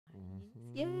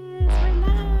Yes, we're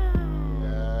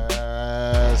live.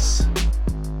 Yes.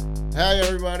 Hey,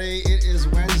 everybody. It is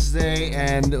Wednesday,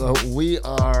 and we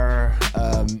are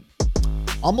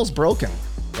almost broken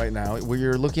right now.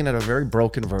 We're looking at a very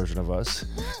broken version of us.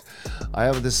 I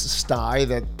have this sty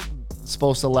that's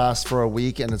supposed to last for a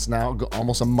week, and it's now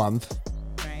almost a month.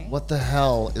 Right. What the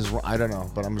hell is wrong? I don't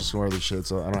know, but I'm just going to wear this shit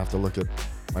so I don't have to look at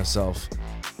myself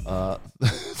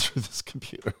through this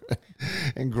computer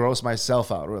and gross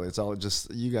myself out. Really, it's all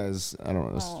just you guys. I don't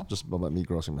know. It's just about me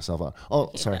grossing myself out. Oh,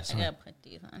 Okay, sorry. I gotta put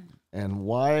these on. And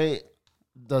why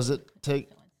does it take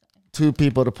two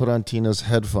people to put on Tina's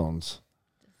headphones?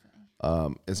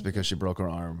 It's because she broke her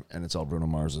arm, and it's all Bruno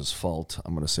Mars's fault.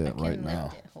 I'm going to say it right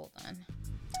now. Hold on.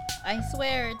 I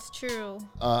swear it's true.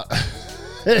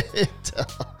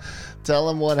 Tell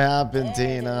him what happened,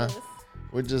 There Tina. it is.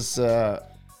 We're just, oh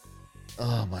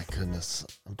my goodness.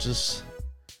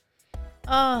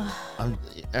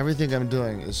 Everything I'm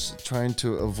doing is trying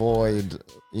to avoid,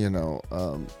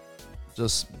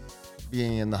 just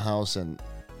being in the house and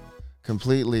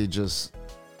completely just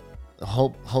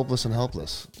hopeless and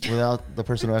helpless without the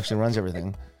person who actually runs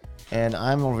everything. And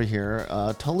I'm over here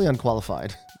totally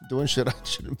unqualified, doing shit I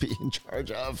shouldn't be in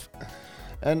charge of.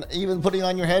 And even putting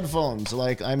on your headphones,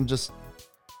 I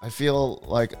feel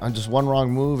like I'm just one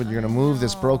wrong move and you're going to move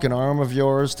this broken arm of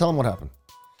yours. Tell them what happened.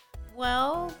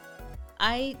 Well,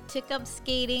 I took up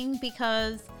skating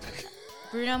because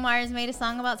Bruno Mars made a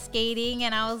song about skating,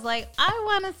 and I was like, I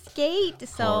want to skate.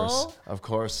 Of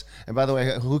course. And by the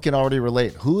way, who can already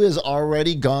relate? Who has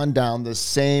already gone down the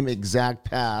same exact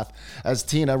path as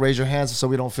Tina? Raise your hands so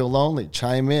we don't feel lonely.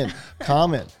 Chime in,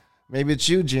 comment. Maybe it's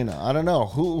you, Gina. I don't know.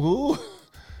 Who?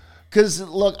 Because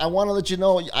look, I want to let you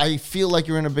know, I feel like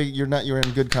you're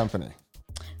in good company.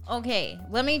 Okay,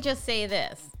 let me just say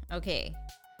this. Okay,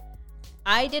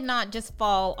 I did not just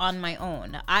fall on my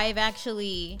own. I've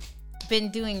actually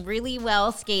been doing really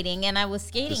well skating, and I was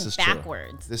skating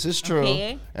backwards. This is true.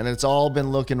 Okay? And it's all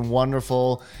been looking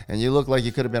wonderful, and you look like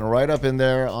you could have been right up in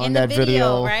there on In that the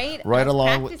video, right? Right I was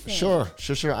along with.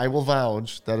 practicing. Sure. I will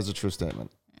vouch that is a true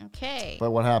statement. Okay.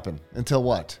 But what happened? Until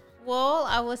what? Well,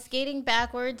 I was skating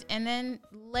backwards, and then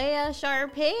Leia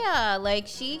Sharpea,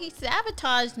 she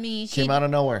sabotaged me. She Came out of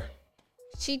nowhere.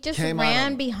 She just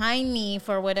ran behind me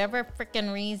for whatever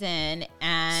freaking reason,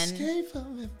 and Escape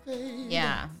from me, baby.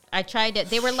 yeah, I tried it.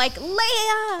 They were like,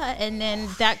 Leia, and then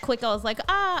that quick, I was like,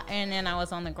 and then I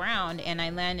was on the ground, and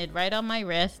I landed right on my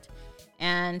wrist,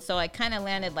 and so I kind of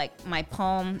landed my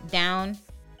palm down,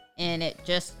 and it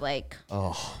just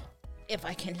if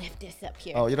I can lift this up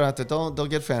here. Oh, you don't have to. Don't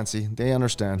get fancy. They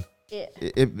understand.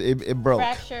 It broke.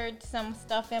 Fractured some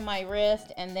stuff in my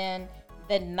wrist, and then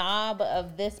the knob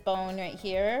of this bone right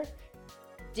here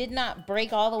did not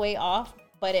break all the way off,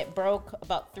 but it broke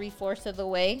about 3/4 of the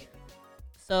way.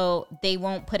 So they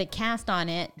won't put a cast on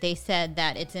it. They said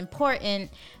that it's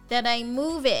important that I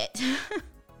move it,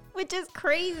 which is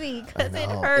crazy because it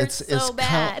hurts so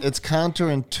bad. It's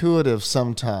counterintuitive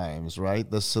sometimes, right?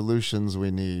 The solutions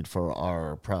we need for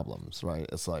our problems, right?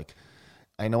 It's like,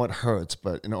 I know it hurts,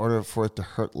 but in order for it to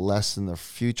hurt less in the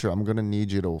future, I'm going to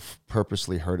need you to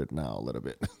purposely hurt it now a little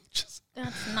bit.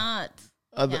 That's not.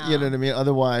 You know what I mean?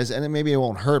 Otherwise, and maybe it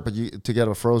won't hurt, but to get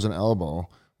a frozen elbow,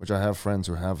 which I have friends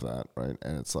who have that, right?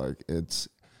 And it's like, it's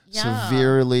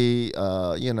severely,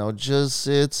 life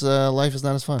is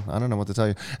not as fun. I don't know what to tell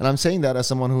you. And I'm saying that as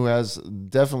someone who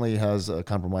definitely has a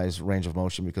compromised range of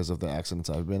motion because of the accidents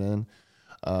I've been in.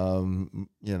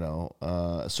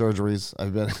 Surgeries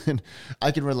I've been in.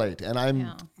 I can relate, and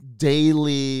I'm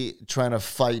daily trying to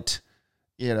fight,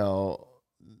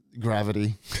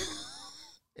 gravity,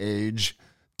 age,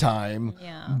 time,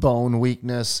 bone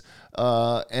weakness,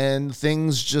 and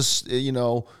things just,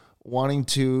 wanting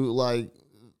to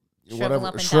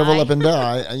shrivel up and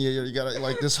die. And you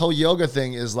gotta, this whole yoga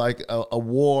thing is like a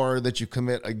war that you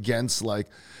commit against,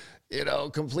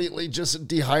 completely just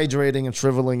dehydrating and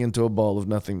shriveling into a ball of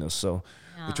nothingness. So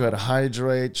we try to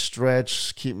hydrate,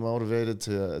 stretch, keep motivated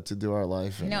to do our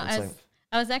life. And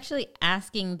I was actually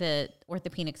asking the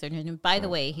orthopedic surgeon, and by the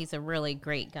way, he's a really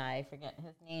great guy. I forget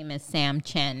his name is Sam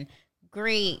Chen.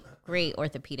 Great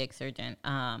orthopedic surgeon.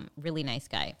 Really nice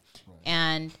guy. Right.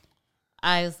 And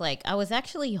I was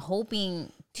actually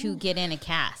hoping to get in a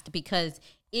cast because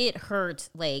it hurts.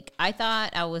 I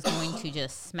thought I was going to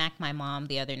just smack my mom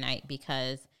the other night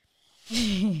because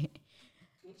she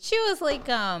was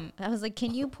I was like,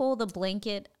 can you pull the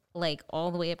blanket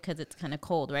all the way up because it's kind of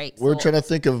cold, right? We're trying to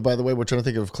think of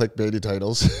clickbaity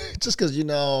titles just because,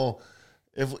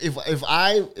 If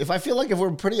I feel like if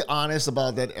we're pretty honest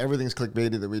about that, everything's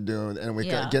clickbaity that we do, and we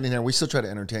get in here, we still try to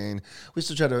entertain. We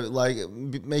still try to like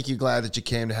make you glad that you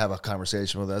came to have a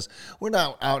conversation with us. We're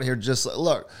not out here just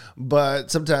look, but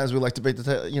sometimes we like to make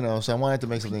So I wanted to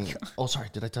make something. Oh, sorry,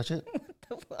 did I touch it?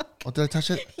 Oh, did I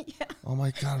touch it? Yeah. Oh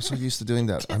my God, I'm so used to doing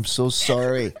that. I'm so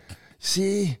sorry.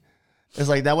 See. It's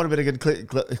like that would have been a good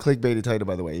clickbaity title,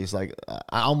 by the way. He's like,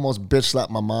 I almost bitch slapped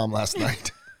my mom last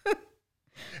night.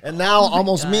 And now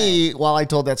almost God. Me, while I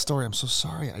told that story, I'm so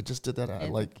sorry. I just did that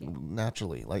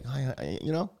naturally. Like, I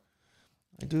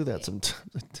do that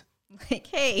sometimes. Like,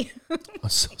 hey. I'm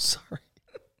so sorry.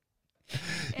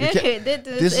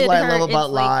 This is what I love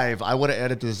about live. I would have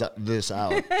edited this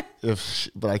out,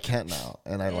 but I can't now.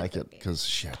 And I like it because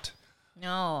shit.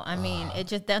 No, I mean,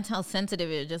 that's how sensitive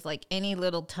it is. Just like any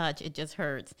little touch, it just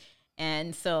hurts.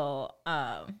 And so,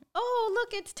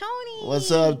 look, it's Tony. What's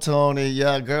up, Tony?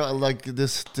 Yeah, girl, like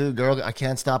this dude, girl, I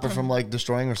can't stop her from like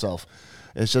destroying herself.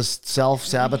 It's just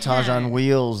self-sabotage on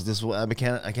wheels. I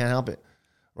can't help it,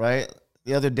 right?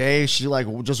 The other day, she like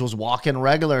just was walking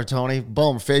regular, Tony.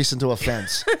 Boom, face into a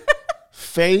fence.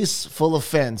 Face full of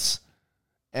fence.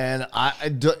 And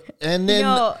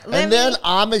then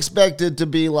I'm expected to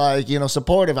be like,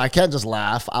 supportive. I can't just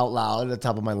laugh out loud at the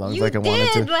top of my lungs like I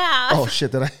wanted to. Laugh. Oh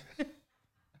shit, did I?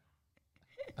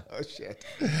 Oh shit.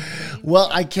 Well,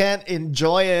 I can't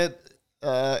enjoy it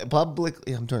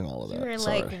publicly. I'm doing all of that. You're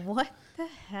Sorry. like, what the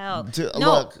hell?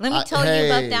 Look, let me tell you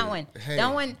about that one.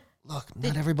 That one. Look,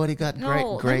 not everybody got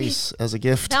grace as a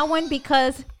gift. That one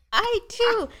because I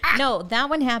too. No, that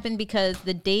one happened because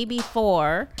the day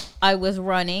before I was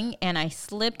running and I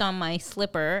slipped on my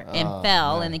slipper and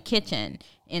fell in the kitchen.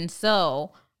 And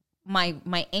so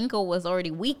my ankle was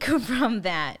already weak from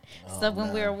that. So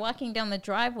when we were walking down the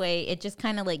driveway, it just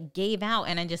kind of like gave out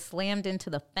and I just slammed into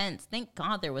the fence. Thank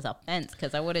God there was a fence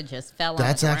because I would have just fell on the ground.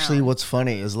 That's actually what's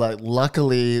funny is like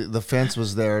luckily the fence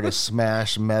was there to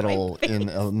smash metal in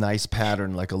a nice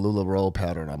pattern, like a LuLaRoe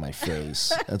pattern on my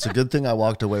face. It's a good thing I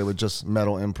walked away with just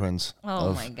metal imprints.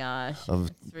 Oh my gosh.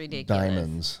 Of it's ridiculous.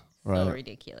 Diamonds. Right? So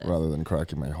ridiculous. Rather than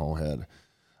cracking my whole head.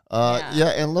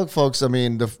 And look, folks, I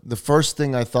mean, the first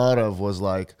thing I thought of was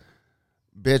like,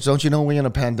 bitch, don't you know we're in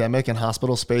a pandemic and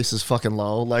hospital space is fucking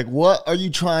low? Like, what are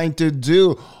you trying to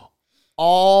do?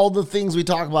 All the things we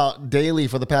talk about daily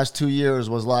for the past 2 years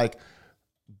was like,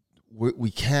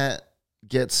 we can't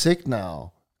get sick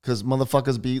now because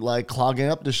motherfuckers be like clogging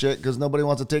up the shit because nobody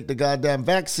wants to take the goddamn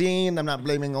vaccine. I'm not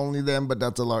blaming only them, but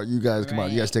that's a lot. You guys, come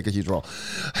on, you guys take a huge role.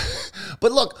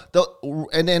 But look,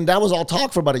 and then that was all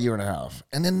talk for about 1.5 years.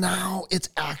 And then now it's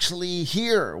actually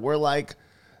here. We're like,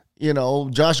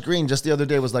 Josh Green just the other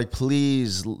day was like,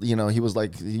 please, he was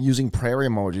like using prayer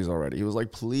emojis already. He was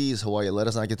like, please, Hawaii, let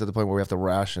us not get to the point where we have to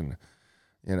ration,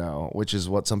 which is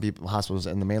what some hospitals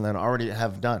in the mainland already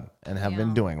have done and have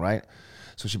been doing, right?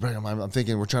 So she brought him. I'm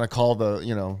thinking we're trying to call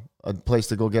a place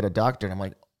to go get a doctor. And I'm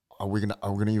like, are we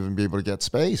gonna even be able to get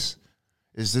space?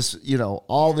 Is this,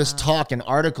 all this talk and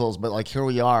articles, but like here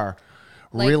we are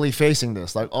really facing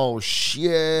this. Like, oh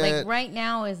shit. Like right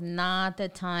now is not the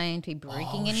time to be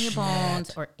breaking any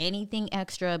bones or anything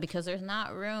extra because there's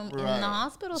not room in the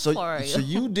hospital for you. So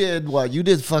you did what? You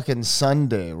did fucking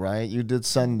Sunday, right? You did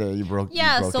Sunday. You broke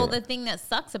so it. The thing that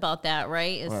sucks about that,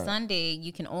 right, is Sunday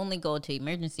you can only go to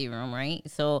emergency room, right?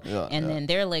 So then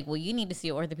they're like, well, you need to see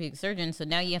an orthopedic surgeon. So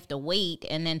now you have to wait.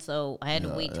 And then so I had to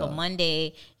wait till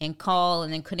Monday and call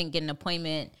and then couldn't get an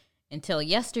appointment until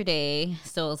yesterday.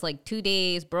 So it's like 2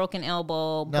 days, broken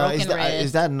elbow, broken wrist.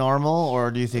 Is that normal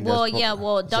or do you think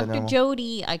Dr.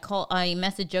 Jody, I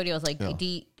messaged Jody. I was like,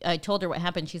 I told her what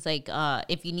happened. She's like,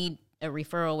 if you need a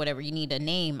referral, whatever, you need a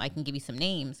name, I can give you some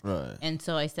names. Right. And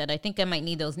so I said, I think I might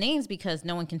need those names because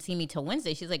no one can see me till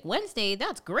Wednesday. She's like, Wednesday?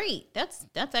 That's great. That's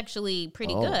actually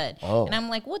pretty good. Oh. And I'm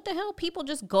like, what the hell? People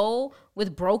just go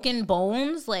with broken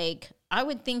bones? Like, I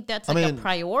would think that's a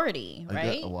priority,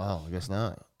 right? Wow, I guess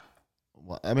not.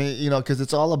 I mean, because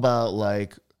it's all about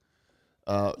like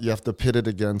you have to pit it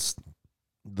against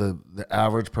the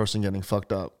average person getting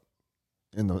fucked up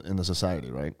in the society,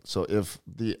 right? So if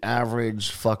the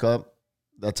average fuck up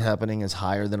that's happening is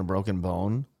higher than a broken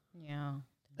bone,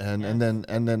 and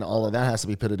then all of that has to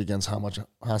be pitted against how much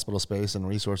hospital space and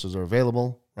resources are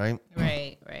available, right?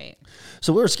 Right.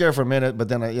 So we were scared for a minute, but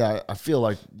then I feel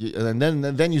like, and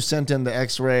then you sent in the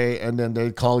X-ray, and then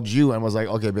they called you and was like,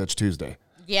 okay, bitch, Tuesday.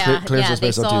 Clear some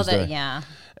space they on saw Tuesday. that,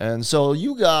 And so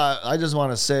I just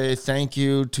want to say thank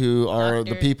you to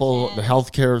the people, the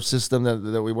healthcare system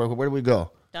that we work with. Where do we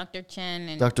go? Dr. Chen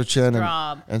and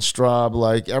Straub.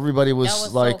 Like everybody was, that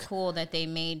was like so cool that they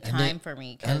made time for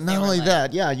me. And not only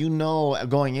that,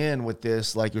 going in with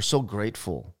this, like you're so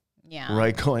grateful. Yeah.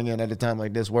 Right, going in at a time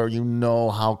like this where you know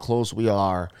how close we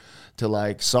are to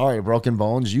like, sorry, broken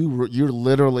bones. You're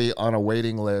literally on a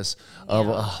waiting list of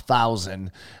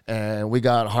 1,000, and we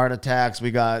got heart attacks,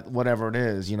 we got whatever it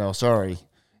is. Sorry,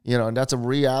 and that's a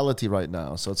reality right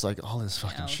now. So it's like all this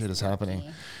fucking shit is happening,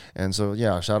 and so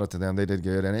shout out to them. They did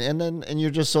good, and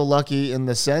you're just so lucky in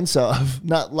the sense of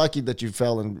not lucky that you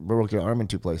fell and broke your arm in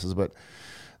 2 places, but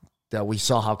that we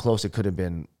saw how close it could have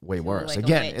been way worse.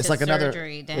 Again, it's like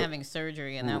having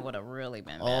surgery, and that would have really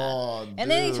been bad. Oh,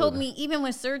 and then they told me even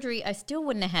with surgery, I still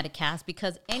wouldn't have had a cast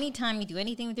because anytime you do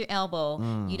anything with your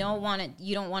elbow, you don't want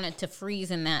it to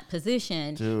freeze in that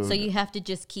position. Dude. So you have to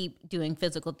just keep doing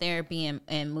physical therapy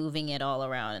and moving it all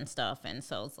around and stuff. And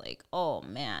so it's like, oh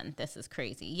man, this is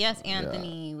crazy. Yes,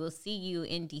 Anthony, we'll see you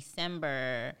in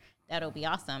December. That'll be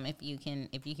awesome if you can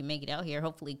make it out here.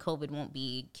 Hopefully COVID won't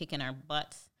be kicking our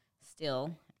butts.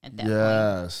 Still at that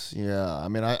point. Yeah. I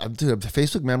mean, dude,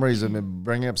 Facebook memories have been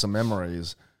bringing up some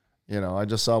memories. I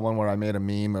just saw one where I made a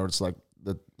meme where it's like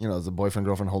it's a boyfriend,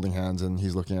 girlfriend holding hands, and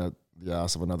he's looking at the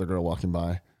ass of another girl walking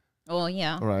by. Oh,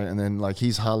 yeah. Right. And then like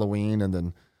he's Halloween, and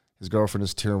then his girlfriend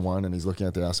is tier 1, and he's looking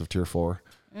at the ass of tier 4.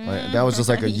 Right? That was just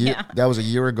like a year. That was a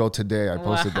year ago today. I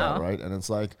posted that, right? And it's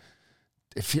like,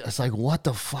 it's like, what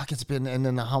the fuck it's been, and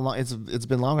then how long it's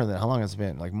been longer than how long it's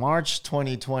been. Like March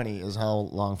 2020 is how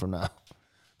long from now.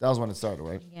 That was when it started,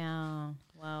 right? Yeah.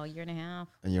 Wow, a year and a half.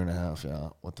 A year and a half,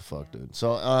 yeah. What the fuck, dude?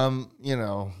 So,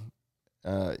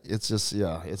 it's just,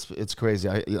 it's crazy.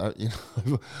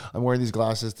 I'm wearing these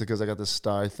glasses because I got this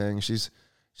sty thing. She's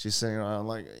sitting around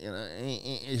like,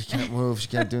 she can't move, she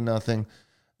can't do nothing.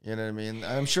 You know what I mean?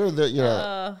 I'm sure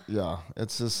that,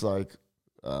 it's just like.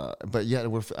 But yet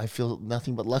I feel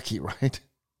nothing but lucky, right?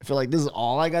 I feel like this is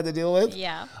all I got to deal with.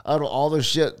 Yeah. Out of all the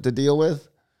shit to deal with,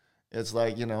 it's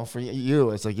like, for you,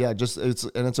 it's like,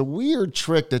 it's a weird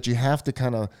trick that you have to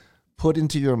kind of put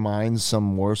into your mind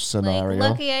some worse scenario. Like,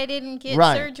 lucky I didn't get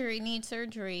need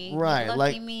surgery. Right.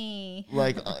 Lucky me.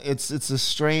 Like it's a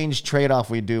strange trade-off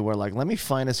we do where like, let me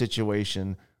find a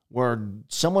situation where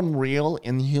someone real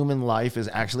in human life is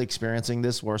actually experiencing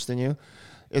this worse than you.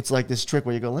 It's like this trick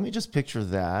where you go, let me just picture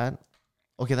that.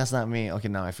 Okay, that's not me. Okay,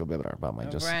 now I feel better about my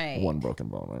just one broken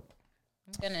bone, right?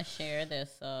 I'm going to share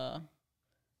this to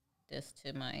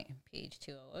my page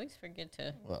too. I always forget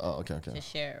to to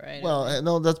share it, right? Well,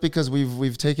 no, that's because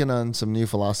we've taken on some new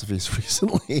philosophies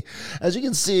recently. As you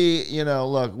can see,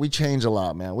 look, we change a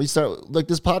lot, man. This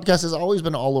podcast has always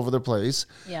been all over the place.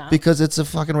 Yeah. Because it's a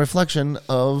fucking reflection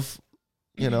of,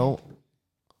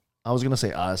 I was going to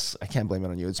say us. I can't blame it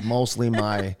on you. It's mostly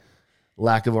my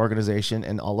lack of organization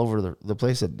and all over the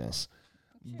placeness.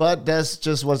 But that's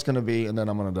just what it's going to be, and then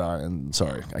I'm going to die. And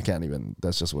sorry, I can't even.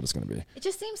 That's just what it's going to be. It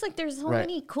just seems like there's so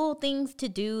many cool things to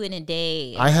do in a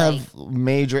day. I have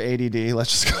major ADD.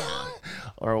 Let's just go.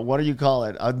 Or what do you call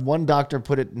it? One doctor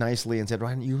put it nicely and said,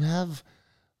 Ryan, you have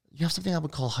something I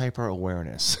would call hyper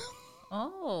awareness.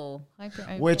 Oh,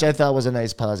 which I thought was a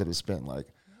nice positive spin. Like,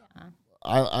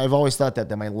 I've always thought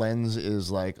that my lens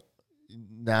is like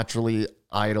naturally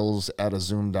idles at a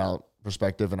zoomed out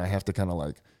perspective, and I have to kind of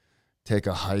like take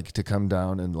a hike to come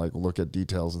down and like look at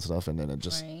details and stuff, and then it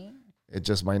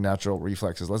just my natural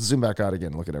reflexes. Let's zoom back out again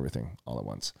and look at everything all at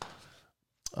once.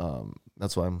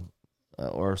 That's why I'm,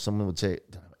 or someone would say,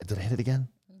 did I hit it again?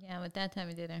 Yeah, but that time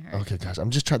it didn't hurt. Okay, gosh, I'm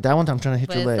just trying. That one time I'm trying to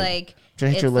hit your leg. Like,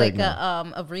 trying to hit your leg.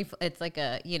 It's like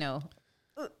a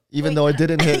Even though it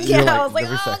didn't hit, yeah, you're like, I was like,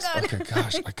 the reflex. God. Okay,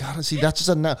 gosh, I gotta see. That's just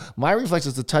enough. My reflex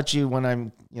is to touch you when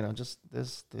I'm, just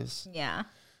this. Yeah.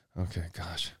 Okay,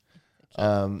 gosh.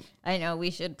 I know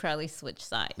we should probably switch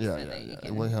sides. Yeah,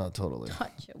 totally.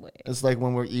 Touch away. It's like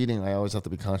when we're eating, I always have to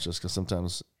be conscious because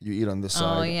sometimes you eat on this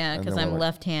side. Oh yeah, because I'm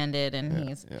left-handed and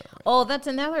he's. Yeah. Oh, that's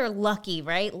another lucky,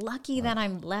 right? Lucky that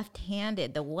I'm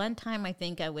left-handed. The one time I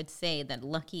think I would say that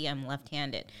lucky I'm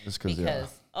left-handed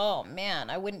because oh man,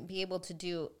 I wouldn't be able to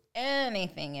do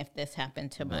anything if this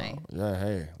happened to my. Yeah,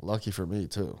 hey, lucky for me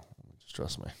too. Just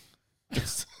trust me.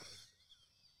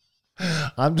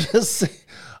 I'm just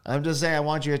saying I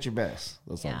want you at your best.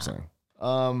 That's what I'm saying.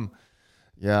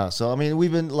 So I mean,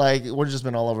 we've been we're just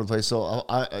been all over the place. So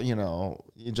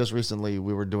just recently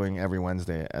we were doing every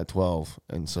Wednesday at 12,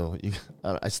 and so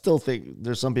I still think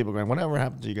there's some people going, whatever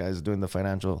happened to you guys doing the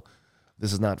financial?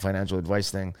 This is not financial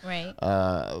advice thing, right?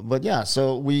 But yeah,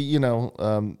 so we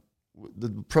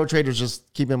the pro traders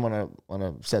just keep him on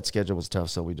a set schedule was tough,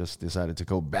 so we just decided to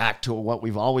go back to what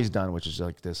we've always done, which is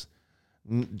like this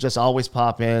just always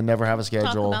pop in, never have a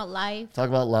schedule. Talk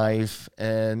about life.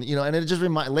 And, and it just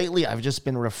lately I've just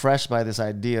been refreshed by this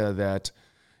idea that,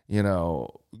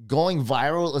 going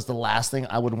viral is the last thing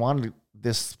I would want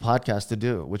this podcast to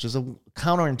do, which is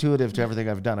counterintuitive to everything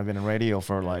I've done. I've been in radio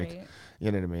for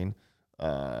you know what I mean?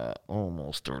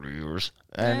 Almost 30 years.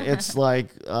 And it's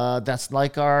like, that's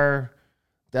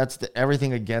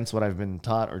everything against what I've been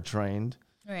taught or trained.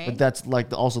 Right. But that's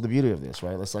also the beauty of this,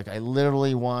 right? It's I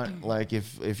literally want,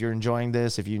 if you're enjoying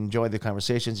this, if you enjoy the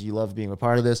conversations, you love being a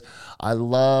part of this, I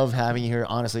love having you here.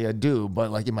 Honestly, I do.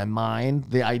 But in my mind,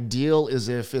 the ideal is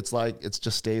if it's it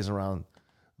just stays around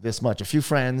this much. A few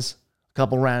friends, a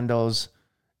couple randos,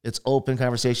 it's open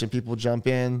conversation. People jump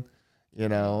in, you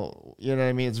know what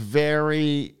I mean? It's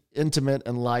very intimate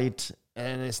and light,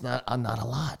 and it's not a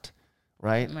lot,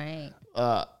 right? Right.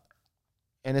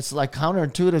 And it's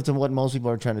counterintuitive to what most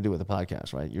people are trying to do with a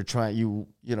podcast, right? You're trying,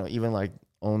 even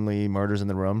Only Murders in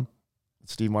the Room,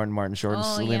 Steve Martin Short, and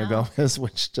Selena Gomez,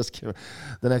 which the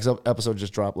next episode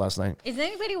just dropped last night. Is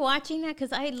anybody watching that?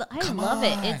 Because I love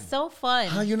it. It's so fun.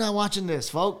 How are you not watching this,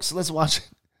 folks? Let's watch it.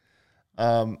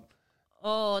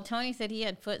 Tony said he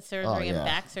had foot surgery and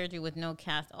back surgery with no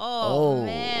cast. Oh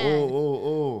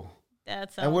man.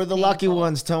 And we're the lucky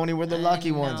ones, Tony. We're the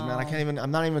lucky ones, man.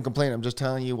 I'm not even complaining. I'm just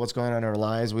telling you what's going on in our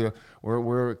lives.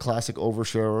 We're classic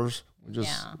oversharers.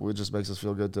 It just makes us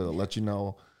feel good to let you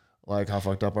know how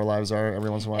fucked up our lives are every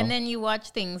once in a while. And then you watch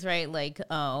things, right?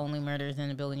 Only Murders in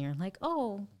the Building. You're like,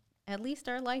 oh, at least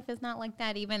our life is not like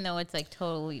that, even though it's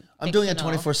totally I'm doing it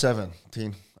 24/7,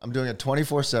 team. I'm doing it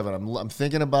 24/7. I'm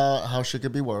thinking about how shit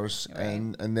could be worse, right.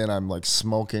 and then I'm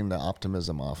smoking the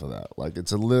optimism off of that.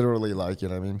 It's literally you know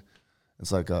what I mean? It's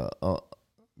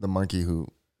the monkey who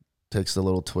takes the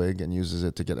little twig and uses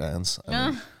it to get ants.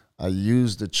 I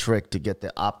use the trick to get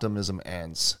the optimism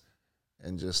ants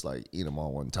and just eat them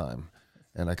all one time.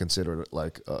 And I consider it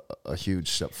a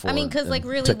huge step forward. Because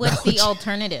really, technology. What's the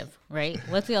alternative, right?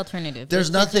 What's the alternative?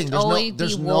 There's nothing.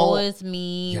 There's no. Woe is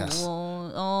me. Yes.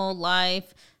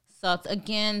 Life sucks.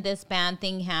 Again, this bad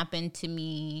thing happened to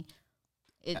me.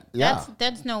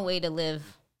 That's no way to live.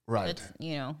 Right.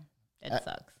 That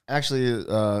sucks. Actually,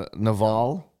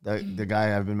 Naval, the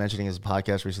guy I've been mentioning his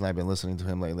podcast recently, I've been listening to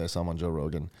him lately. I saw him on Joe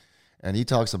Rogan. And he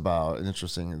talks about the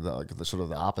sort of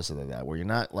the opposite of that, where you're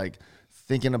not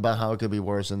thinking about how it could be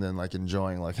worse and then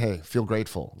enjoying, hey, feel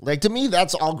grateful. To me,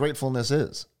 that's all gratefulness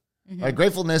is. Mm-hmm.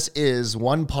 Gratefulness is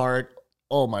one part,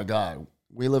 oh my God,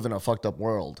 we live in a fucked up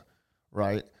world,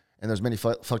 right? And there's many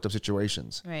fucked up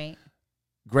situations. Right.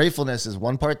 Gratefulness is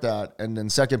one part that, and then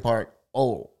second part,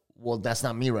 oh, well, that's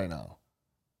not me right now.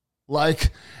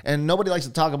 And nobody likes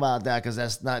to talk about that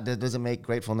because that doesn't make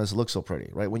gratefulness look so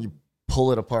pretty, right? When you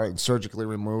pull it apart and surgically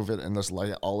remove it and just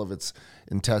all of its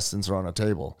intestines are on a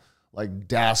table.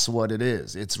 That's what it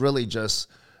is. It's really just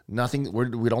nothing.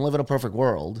 We don't live in a perfect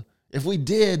world. If we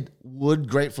did, would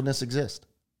gratefulness exist?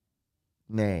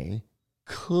 Nay.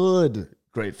 Could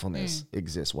gratefulness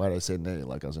exist? Why did I say nay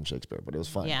like I was in Shakespeare? But it was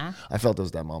fun. Yeah. I felt it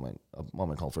was that moment, a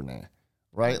moment called for nay.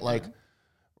 Right?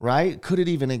 Right? Could it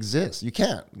even exist? You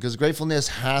can't, because gratefulness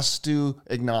has to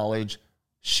acknowledge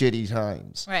shitty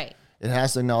times. Right. It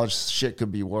has to acknowledge shit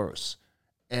could be worse.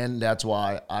 And that's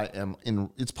why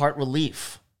it's part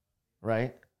relief,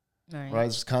 right? Right.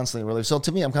 It's constantly relief. So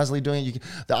to me, I'm constantly doing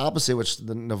the opposite, which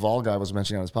the Naval guy was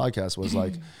mentioning on his podcast, was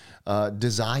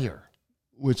desire,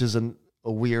 which is a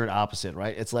weird opposite,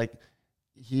 right? It's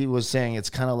he was saying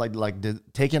it's kind of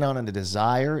taking on a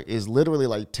desire is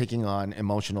literally taking on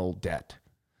emotional debt.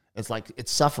 It's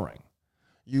it's suffering.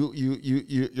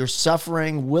 You're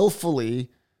suffering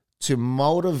willfully to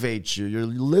motivate you. You're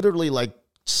literally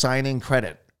signing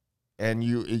credit, and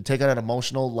you take out an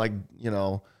emotional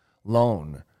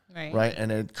loan, right?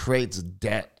 And it creates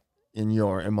debt in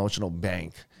your emotional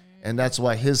bank. And that's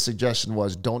why his suggestion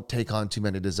was don't take on too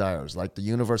many desires. The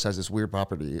universe has this weird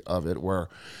property of it where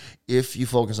if you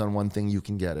focus on one thing, you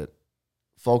can get it.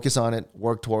 Focus on it,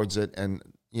 work towards it, and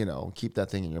keep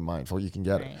that thing in your mind before you can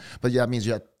get it. But that means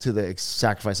you have to the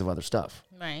sacrifice of other stuff.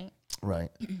 Right.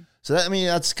 So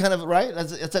that's kind of right.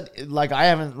 I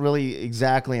haven't really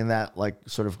exactly in that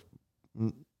sort of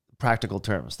practical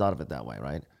terms thought of it that way,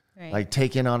 right?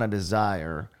 Taking on a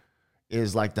desire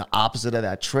is the opposite of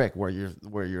that trick where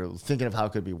you're thinking of how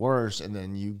it could be worse, and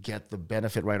then you get the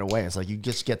benefit right away. It's you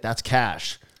just get that's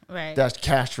cash. Right. That's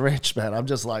cash rich, man. I'm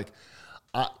just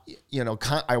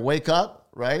I wake up,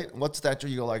 right? What's that?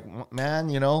 You go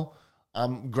man,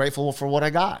 I'm grateful for what I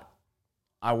got.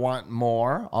 I want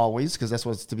more always, because that's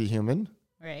what's to be human.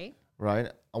 Right. Right.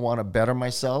 I want to better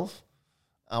myself.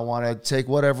 I want to take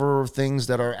whatever things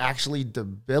that are actually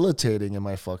debilitating in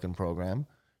my fucking program,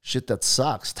 shit that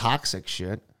sucks, toxic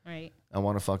shit. Right. I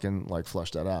want to fucking like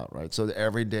flush that out, right? So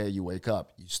every day you wake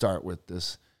up, you start with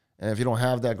this. And if you don't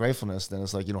have that gratefulness, then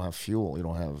it's like you don't have fuel. You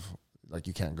don't have, like,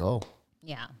 you can't go.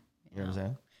 Yeah. You know what I'm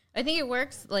saying? I think it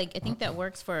works. Like, I think that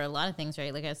works for a lot of things,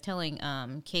 right? Like I was telling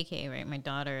KK, right, my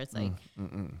daughter, it's like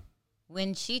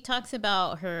when she talks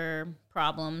about her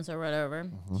problems or whatever,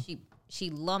 she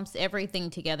lumps everything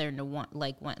together into one.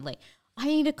 Like I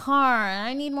need a car, and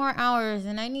I need more hours,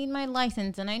 and I need my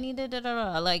license, and I need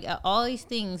like all these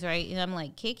things, right? And I'm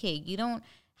like, KK, you don't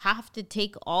have to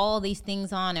take all these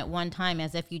things on at one time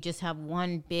as if you just have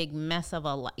one big mess of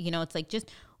a, it's like just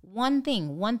one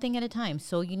thing at a time.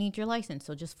 So you need your license.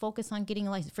 So just focus on getting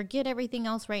a license. Forget everything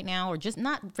else right now, or just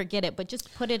not forget it, but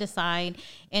just put it aside.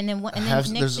 And then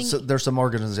there's some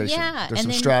organization. Yeah, there's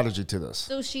some strategy to this.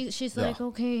 So she's like,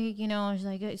 okay, she's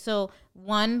like, so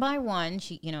one by one,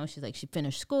 she's like, she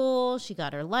finished school, she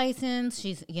got her license,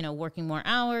 she's working more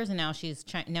hours, and now she's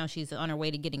on her way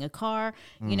to getting a car,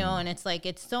 and it's like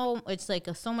so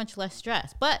much less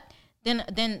stress. But then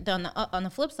on the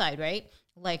flip side, right?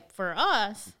 Like for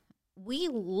us, we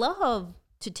love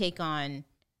to take on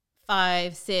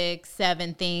 5, 6,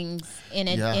 7 things in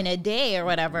a day or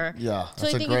whatever. Yeah. So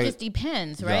I think it just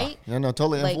depends, right? Yeah, no,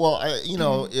 totally. Like, well,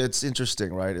 it's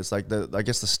interesting, right? It's like I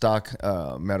guess the stock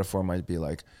metaphor might be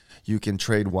like you can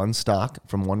trade one stock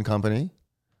from one company,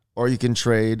 or you can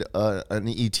trade an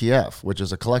ETF, which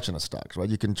is a collection of stocks, right?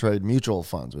 You can trade mutual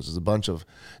funds, which is a bunch of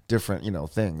different,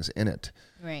 things in it.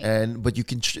 Right. But you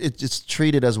can it's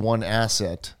treated as one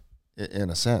asset in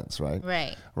a sense,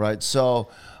 right? Right. So,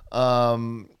 I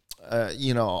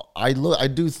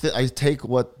take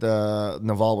what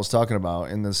Naval was talking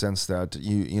about in the sense that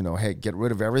hey, get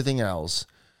rid of everything else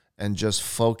and just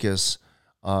focus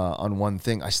on one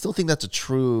thing. I still think that's a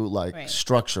true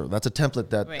structure. That's a template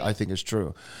that I think is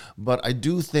true. But I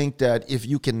do think that if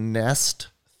you can nest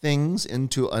things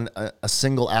into a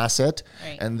single asset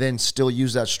and then still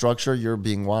use that structure, you're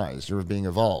being wise. You're being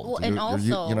evolved. Well, and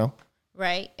also,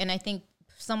 right? And I think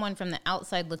someone from the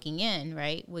outside looking in,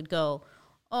 right, would go,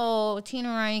 oh, Tina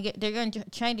and Ryan, they're going to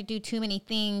try to do too many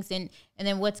things, and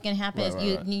then what's going to happen is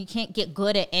you can't get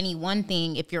good at any one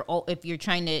thing if you're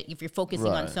focusing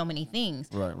on so many things.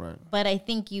 Right. But I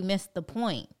think you missed the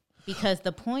point, because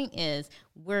the point is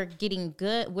what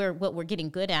we're getting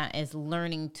good at is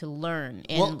learning to learn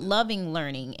and loving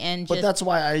learning, and but that's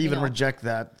why I even reject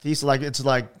that thesis. Like it's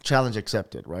like challenge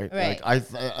accepted, right? Like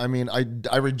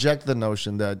I reject the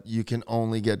notion that you can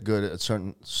only get good at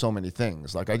so many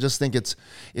things. Like I just think it's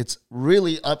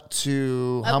really up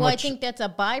to how much. I think that's a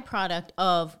byproduct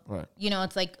of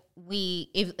it's like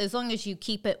as long as you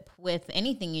keep it with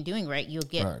anything you're doing, right, you'll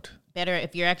get better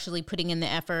if you're actually putting in the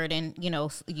effort, and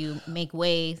you make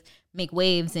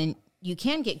waves, and you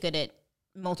can get good at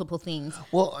multiple things.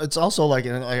 Well, it's also like,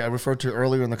 and I referred to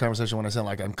earlier in the conversation when I said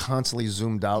like I'm constantly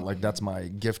zoomed out, like that's my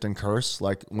gift and curse.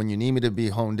 Like when you need me to be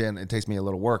honed in, it takes me a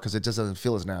little work because it just doesn't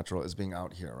feel as natural as being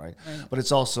out here, right? But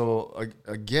it's also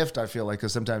a gift, I feel like,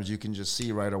 because sometimes you can just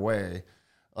see right away.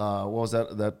 What was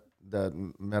that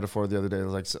metaphor the other day? It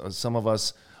was like some of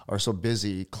us are so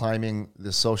busy climbing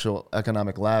the social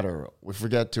economic ladder, we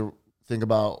forget to think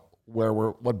about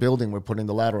what building we're putting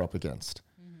the ladder up against,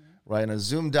 right? And a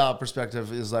zoomed out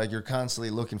perspective is like you're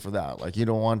constantly looking for that. Like you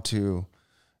don't want to,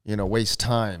 waste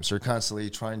time. So you're constantly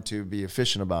trying to be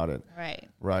efficient about it.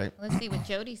 Right. Let's see what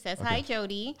Jody says. Okay. Hi,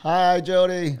 Jody. Hi,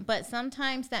 Jody. But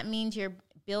sometimes that means you're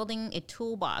building a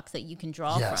toolbox that you can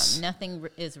draw from. Nothing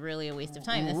is really a waste of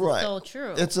time. This is so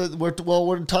true.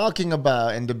 We're talking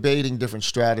about and debating different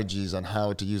strategies on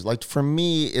how to use. Like for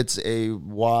me, it's a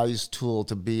wise tool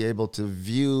to be able to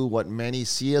view what many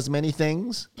see as many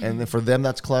things, and then for them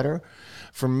that's clutter.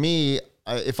 For me,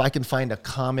 if I can find a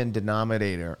common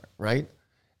denominator, right,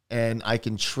 and I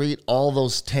can treat all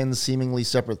those 10 seemingly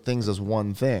separate things as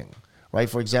one thing, right?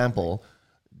 For example,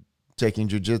 taking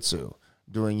jujitsu,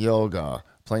 doing yoga,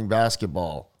 playing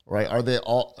basketball, right? Are they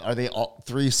all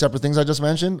 3 separate things I just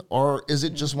mentioned, or is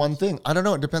it just one thing? I don't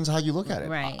know. It depends how you look at it.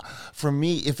 Right. For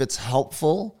me, if it's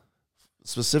helpful,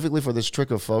 specifically for this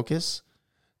trick of focus,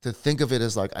 to think of it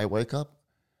as like I wake up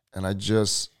and I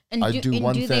do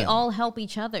one thing. They all help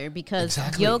each other? Because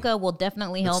yoga will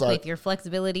definitely help with your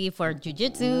flexibility. For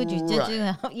jujitsu,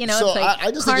 so it's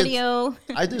like cardio.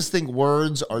 I just think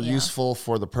words are useful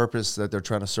for the purpose that they're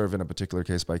trying to serve in a particular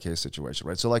case-by-case situation,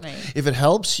 right? So like if it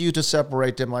helps you to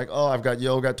separate them, like, oh, I've got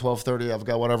yoga at 12:30, I've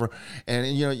got whatever, and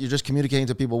you're just communicating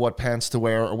to people what pants to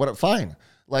wear or what, fine.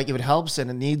 Like if it helps and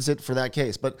it needs it for that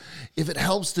case. But if it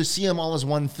helps to see them all as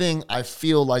one thing, I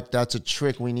feel like that's a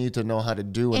trick we need to know how to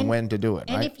do and when to do it.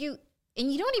 And right?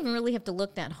 And you don't even really have to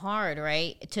look that hard,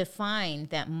 right, to find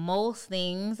that most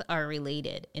things are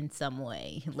related in some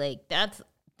way. Like that's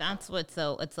what's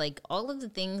so. It's like all of the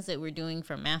things that we're doing,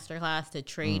 from masterclass to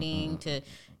trading to,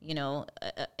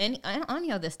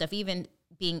 any of this stuff, even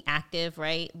being active,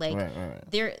 right? Like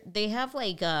they have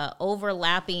like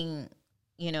overlapping,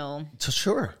 So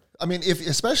sure. I mean,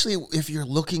 especially if you're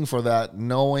looking for that,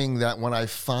 knowing that when I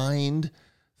find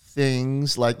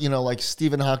things like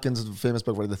Stephen Hawking's famous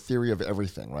book, right, The Theory of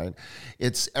Everything, right?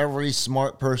 It's every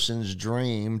smart person's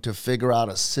dream to figure out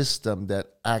a system that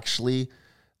actually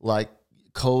like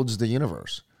codes the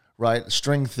universe, right?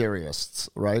 String theorists,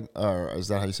 right? Or is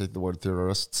that how you say the word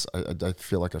theorists? I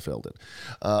feel like I failed it.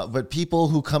 But people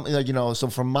who come, so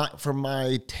from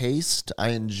my taste, I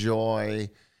enjoy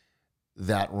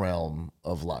that realm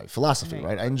of life, philosophy,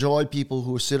 right? I enjoy people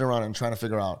who sit around and trying to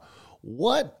figure out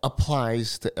what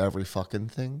applies to every fucking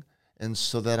thing, and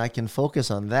so that I can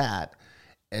focus on that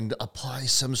and apply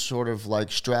some sort of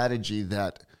like strategy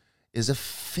that is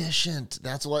efficient.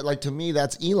 That's what, like, to me,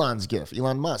 that's Elon's gift,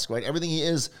 Elon Musk, right? Everything he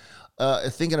is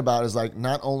thinking about is like,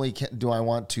 not only do I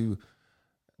want to,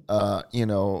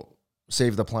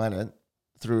 save the planet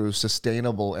through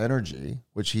sustainable energy,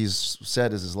 which he's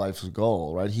said is his life's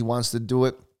goal, right? He wants to do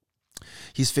it.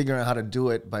 He's figuring out how to do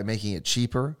it by making it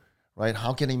cheaper, right?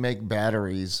 How can he make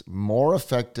batteries more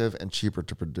effective and cheaper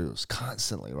to produce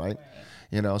constantly, right?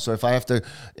 So if I have to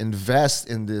invest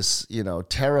in this,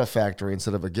 terafactory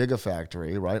instead of a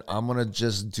gigafactory, right? I'm going to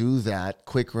just do that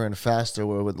quicker and faster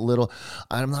with little.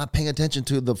 I'm not paying attention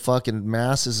to the fucking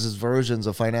masses' versions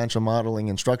of financial modeling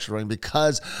and structuring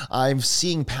because I'm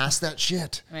seeing past that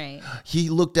shit. Right. He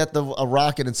looked at a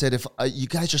rocket and said, if you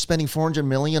guys are spending $400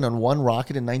 million on one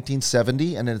rocket in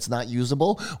 1970 and it's not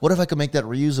usable, what if I could make that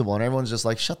reusable? And everyone's just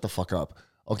like, shut the fuck up.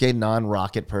 Okay,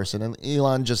 non-rocket person. And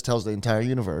Elon just tells the entire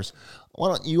universe, why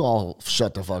don't you all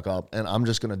shut the fuck up, and I'm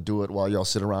just going to do it while y'all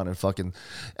sit around and fucking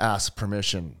ask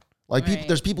permission. Like,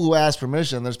 there's people who ask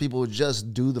permission. There's people who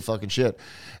just do the fucking shit.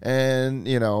 And,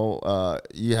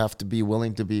 you have to be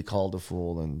willing to be called a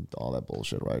fool and all that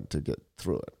bullshit, right, to get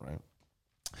through it, right?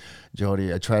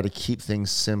 Jody, I try to keep things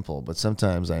simple, but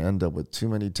sometimes I end up with too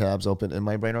many tabs open in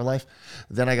my brain or life.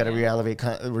 Then I got to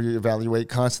reevaluate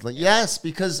constantly. Yes,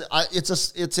 because it's a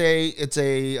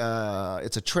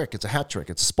trick. It's a hat trick.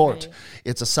 It's a sport. Right.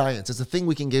 It's a science. It's a thing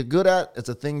we can get good at. It's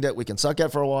a thing that we can suck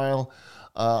at for a while.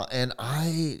 And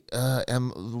I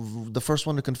am the first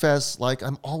one to confess, like,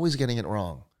 I'm always getting it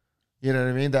wrong. You know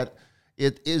what I mean? That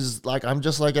it is like I'm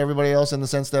just like everybody else in the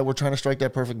sense that we're trying to strike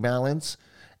that perfect balance.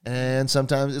 And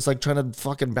sometimes it's like trying to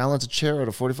fucking balance a chair at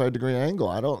a 45-degree angle.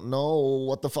 I don't know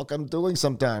what the fuck I'm doing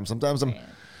sometimes.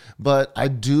 But I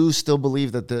do still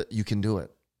believe that you can do it.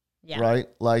 Yeah. Right?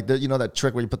 Like, that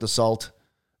trick where you put the salt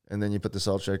and then you put the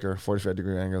salt shaker,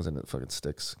 45-degree angles, and it fucking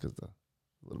sticks because a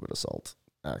little bit of salt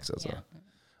acts as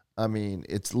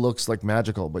it looks like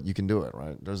magical, but you can do it,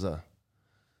 right?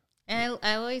 And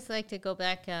I always like to go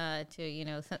back to,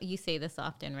 you say this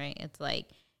often, right? It's like,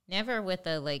 never with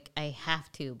a, like, I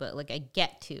have to, but, like, I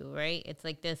get to, right? It's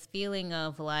like this feeling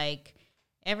of, like,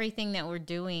 everything that we're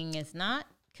doing is not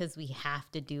because we have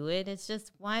to do it. It's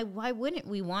just, why wouldn't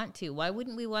we want to? Why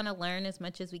wouldn't we want to learn as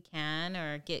much as we can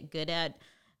or get good at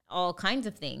all kinds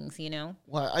of things,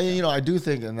 Well, I do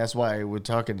think, and that's why we're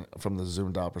talking from the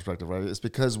zoomed out perspective, right? It's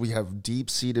because we have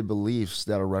deep-seated beliefs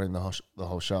that are running the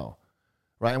whole show.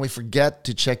 Right, and we forget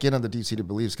to check in on the deep-seated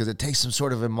beliefs because it takes some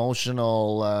sort of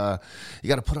emotional. You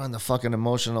got to put on the fucking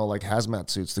emotional, like, hazmat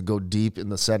suits to go deep in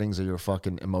the settings of your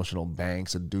fucking emotional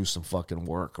banks and do some fucking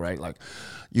work, right? Like,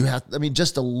 you have. I mean,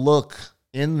 just to look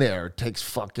in there takes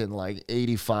fucking like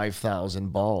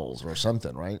 85,000 balls or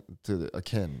something, right? To a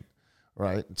kin,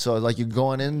 right? So like you're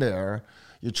going in there.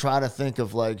 You try to think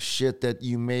of like shit that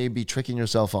you may be tricking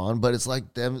yourself on, but it's like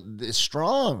it's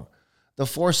strong. The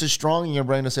force is strong in your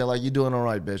brain to say, like, you're doing all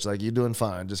right, bitch. Like, you're doing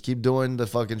fine. Just keep doing the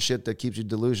fucking shit that keeps you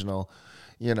delusional,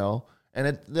 And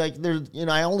it, like, there's,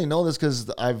 I only know this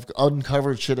because I've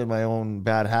uncovered shit in my own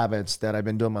bad habits that I've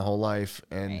been doing my whole life.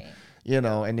 And,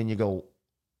 and then you go,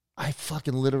 I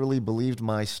fucking literally believed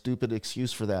my stupid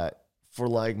excuse for that for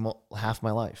like half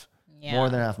my life, more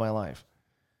than half my life.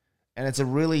 And it's a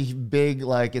really big,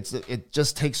 like, it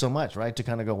just takes so much, right? To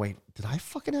kind of go, wait, did I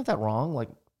fucking have that wrong? Like,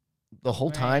 the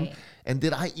whole time. And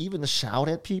did I even shout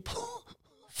at people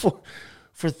for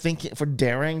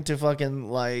daring to fucking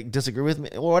like disagree with me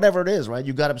or whatever it is, right?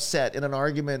 You got upset in an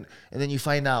argument and then you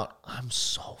find out I'm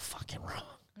so fucking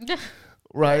wrong.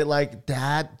 Right? Like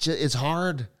that it's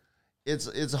hard.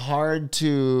 It's hard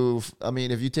to, I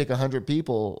mean, if you take 100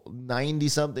 people, 90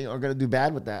 something are going to do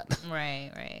bad with that.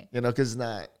 Right. Because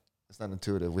it's not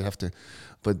intuitive. We have to,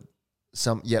 but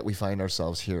yet we find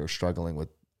ourselves here struggling with.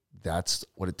 That's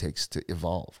what it takes to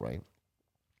evolve, right?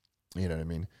 You know what I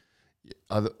mean?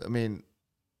 I mean,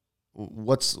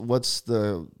 what's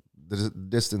the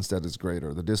distance that is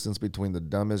greater? The distance between the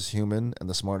dumbest human and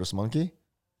the smartest monkey,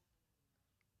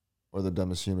 or the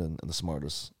dumbest human and the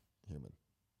smartest human?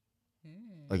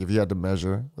 Like if you had to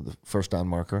measure with the first down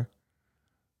marker,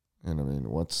 and I mean,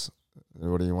 what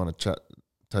do you want to chat?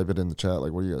 Type it in the chat.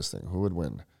 Like, what do you guys think? Who would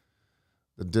win?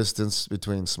 The distance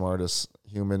between smartest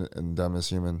human and dumbest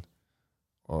human,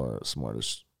 or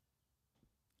smartest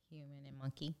human and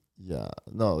monkey? Yeah.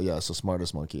 So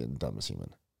smartest monkey and dumbest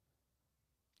human.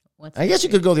 I guess you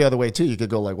could go the other way too. You could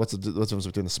go like, what's the difference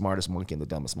between the smartest monkey and the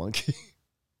dumbest monkey?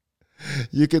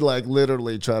 You could like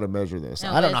literally try to measure this.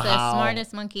 No, I don't know how. The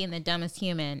smartest monkey and the dumbest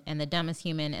human, and the dumbest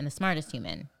human and the smartest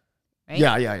human. Right?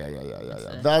 Yeah.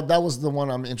 That was the one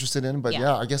I'm interested in. But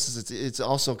yeah I guess it's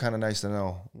also kind of nice to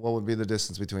know what would be the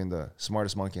distance between the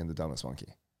smartest monkey and the dumbest monkey.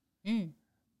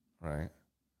 Right.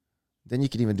 Then you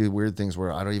could even do weird things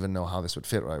where I don't even know how this would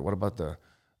fit. Right. What about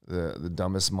the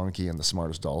dumbest monkey and the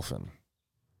smartest dolphin,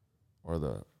 or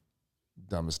the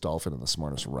dumbest dolphin and the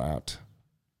smartest rat?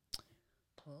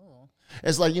 Oh.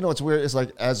 It's like, it's weird. It's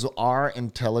like as our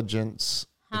intelligence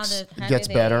gets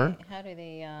better, how do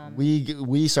they?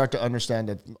 We start to understand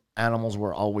that animals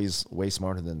were always way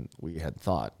smarter than we had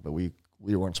thought, but we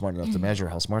weren't smart enough to measure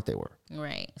how smart they were.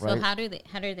 Right. So how do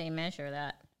they measure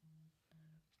that?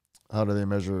 How do they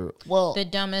measure? Well, the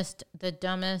dumbest.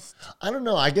 I don't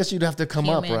know. I guess you'd have to come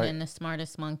up, right? And the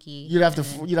smartest monkey. You'd have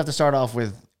to start off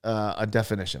with a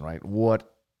definition, right? What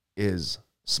is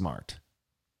smart?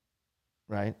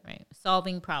 Right. Right.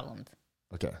 Solving problems.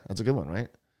 Okay, that's a good one, right?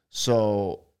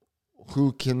 So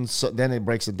who can, then it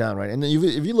breaks it down, right? And then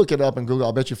if you look it up in Google,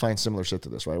 I'll bet you find similar shit to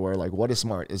this, right? Where like, what is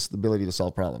smart? It's the ability to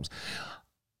solve problems.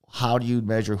 How do you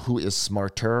measure who is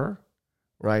smarter,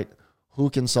 right? Who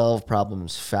can solve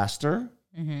problems faster,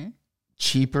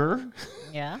 cheaper,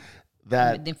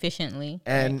 that efficiently,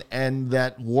 and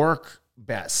that work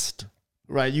best,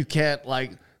 right? You can't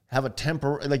like have you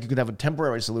could have a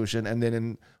temporary solution and then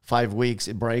in 5 weeks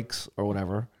it breaks or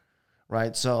whatever,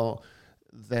 right? So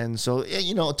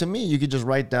to me, you could just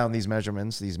write down these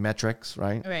measurements, these metrics,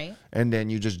 right? Right. And then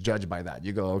you just judge by that.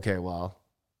 You go, okay, well,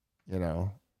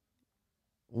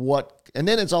 what, and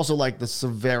then it's also like the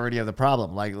severity of the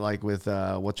problem, like with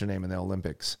what's your name in the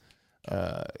Olympics?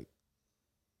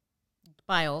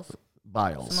 Biles.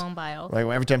 Simone Biles. Right.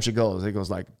 Well, every time she goes, it goes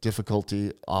like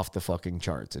difficulty off the fucking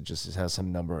charts. It has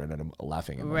some number and then a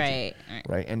laughing emoji.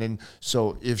 Right. And then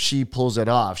so if she pulls it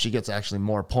off, she gets actually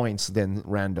more points than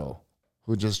Rando,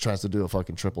 who just tries to do a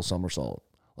fucking triple somersault,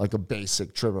 like a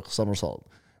basic triple somersault.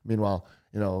 Meanwhile,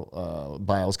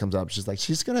 Biles comes up,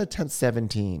 she's going to attempt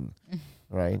 17,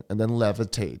 right? And then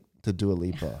levitate to Dua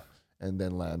Lipa and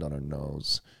then land on her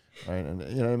nose, right? And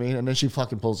you know what I mean? And then she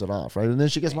fucking pulls it off, right? And then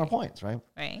she gets more points, right?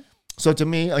 Right. So to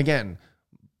me, again,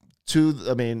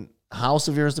 how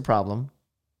severe is the problem?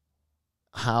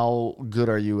 How good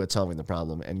are you at solving the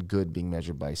problem? And good being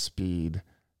measured by speed,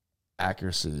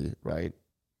 accuracy, right?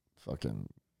 Fucking.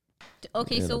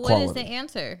 Okay, so quality. what is the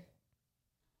answer?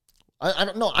 I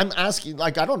don't know. I'm asking,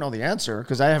 like, I don't know the answer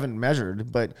because I haven't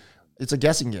measured, but it's a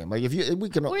guessing game. Like, we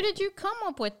can. Where did you come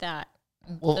up with that?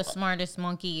 Well, the smartest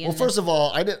monkey. Well, first of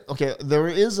all, there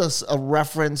is a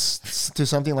reference to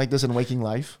something like this in Waking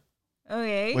Life.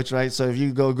 Okay. Which, right? So if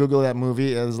you go Google that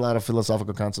movie, there's a lot of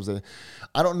philosophical concepts.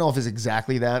 I don't know if it's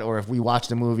exactly that or if we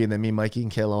watched a movie and then me, Mikey,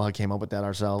 and Kayla came up with that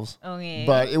ourselves. Okay.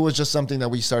 But it was just something that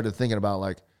we started thinking about,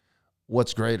 like,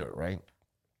 what's greater, right?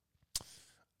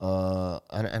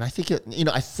 And I think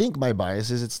I think my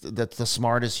bias is it's that the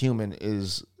smartest human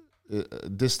is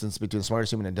distance between the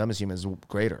smartest human and dumbest human is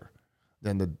greater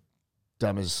than the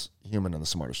dumbest human and the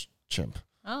smartest chimp.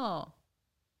 Oh.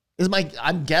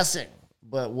 I'm guessing.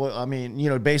 But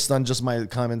based on just my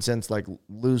common sense, like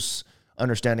loose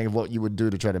understanding of what you would do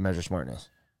to try to measure smartness.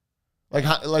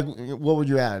 What would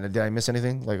you add? Did I miss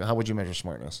anything? Like, how would you measure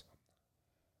smartness?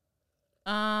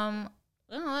 Well,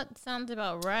 that sounds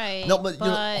about right. No, but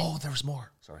there's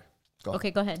more. Sorry. Go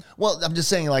ahead. Well, I'm just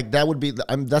saying, like, that would be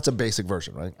that's a basic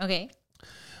version, right? Okay.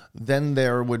 Then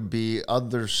there would be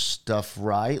other stuff,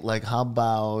 right? Like, how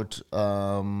about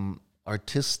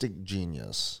artistic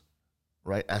genius?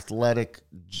 Right, athletic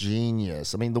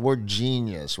genius. I mean, the word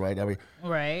genius, right?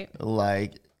 Right.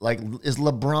 Like, is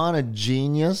LeBron a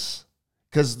genius?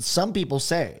 Because some people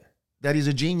say that he's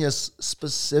a genius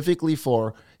specifically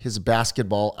for his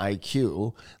basketball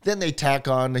IQ. Then they tack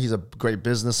on he's a great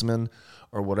businessman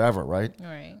or whatever, right?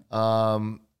 Right.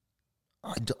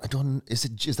 I don't.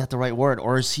 Is that the right word,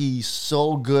 or is he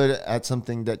so good at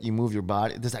something that you move your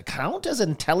body? Does that count as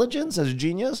intelligence, as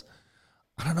genius?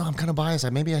 I don't know. I'm kind of biased.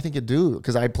 Maybe I think it do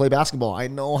because I play basketball. I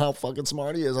know how fucking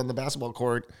smart he is on the basketball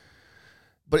court.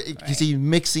 But he's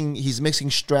mixing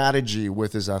strategy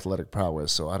with his athletic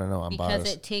prowess. So I don't know. I'm biased.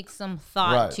 Because it takes some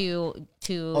thought to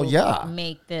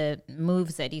make the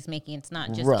moves that he's making. It's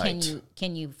not just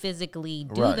can you physically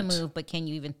do the move, but can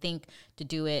you even think to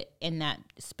do it in that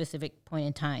specific point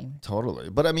in time? Totally.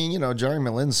 But I mean,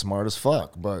 Jeremy Lin's smart as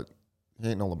fuck, but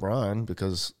he ain't no LeBron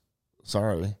because,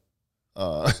 sorry.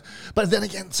 But then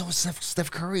again, so is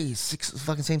Steph Curry,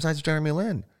 fucking same size as Jeremy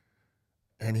Lin.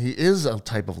 And he is a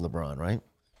type of LeBron, right?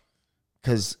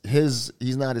 Because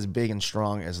he's not as big and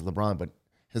strong as LeBron, but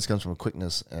his comes from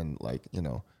quickness and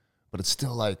but it's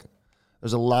still like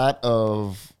there's a lot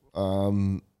of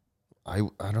I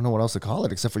don't know what else to call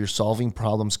it except for you're solving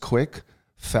problems quick,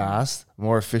 fast,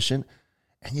 more efficient,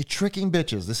 and you're tricking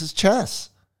bitches. This is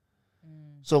chess.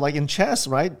 So like in chess,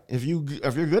 right? If you're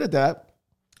good at that,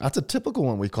 that's a typical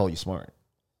one we call you smart.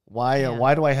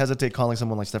 Why do I hesitate calling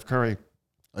someone like Steph Curry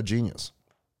a genius?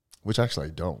 Which actually I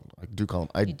don't. I do call him.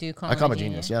 I call him a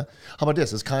genius. Yeah. How about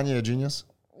this? Is Kanye a genius?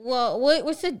 Well,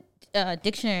 what's the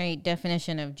dictionary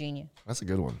definition of genius? That's a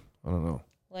good one. I don't know.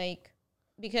 Like,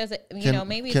 because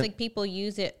maybe it's like people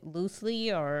use it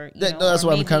loosely, or that's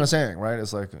what I'm kind of saying, right?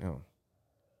 It's like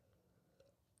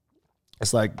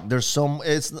it's like there's so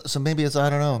maybe it's I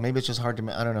don't know. Maybe it's just hard to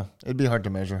I don't know. It'd be hard to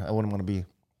measure. I wouldn't want to be.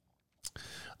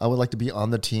 I would like to be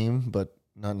on the team, but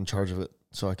not in charge of it,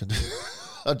 so I could.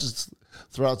 I'll just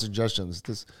throw out suggestions.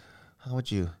 How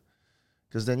would you?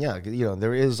 Because then,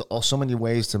 there is so many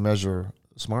ways to measure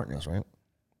smartness, right?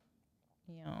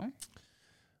 Yeah.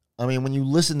 I mean, when you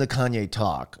listen to Kanye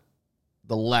talk,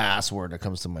 the last word that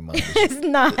comes to my mind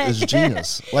is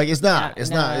genius. Like, it's not. It's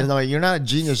not. You're not a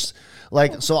genius.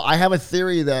 Like, so I have a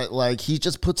theory that like he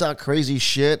just puts out crazy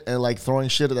shit and like throwing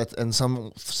shit at that, and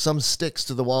some sticks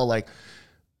to the wall, like.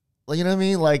 You know what I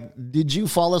mean? Like, did you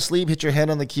fall asleep, hit your head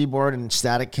on the keyboard, and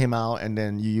static came out, and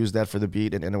then you used that for the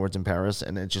beat in Inner Words in Paris,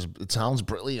 and it sounds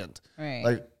brilliant. Right.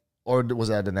 Like, or was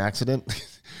that an accident?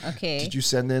 Okay. Did you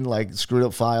send in like screwed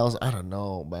up files? I don't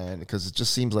know, man, because it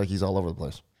just seems like he's all over the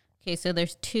place. Okay, so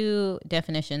there's two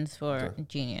definitions for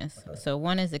genius. So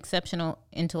one is exceptional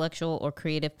intellectual or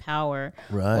creative power,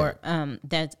 right? Or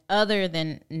that's other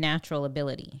than natural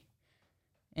ability.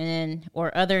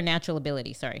 Other natural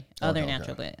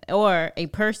ability, or a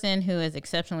person who is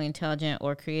exceptionally intelligent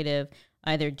or creative,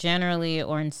 either generally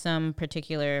or in some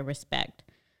particular respect.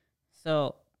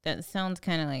 So that sounds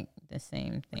kind of like the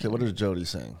same thing. Okay, what is Jody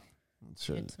saying?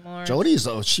 It's more. Jody's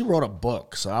she wrote a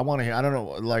book, so I want to hear. I don't know,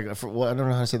 like I don't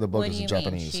know how to say the book is in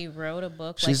Japanese. She wrote a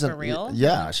book, for real?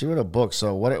 Yeah, she wrote a book.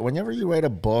 So whenever you write a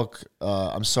book,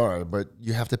 I'm sorry, but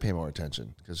you have to pay more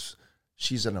attention because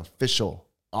she's an official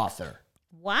author.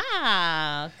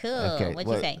 Wow, cool. Okay,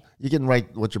 what'd you say? You can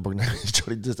write what your book name is,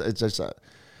 Jody. I just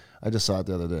saw it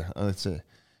the other day. Let's see.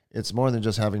 It's more than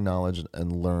just having knowledge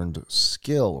and learned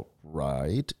skill,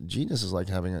 right? Genius is like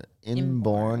having an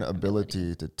inborn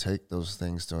ability to take those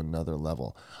things to another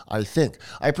level. I think.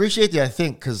 I appreciate the I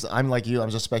think because I'm like you. I'm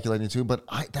just speculating too, but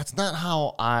that's not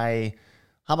how I.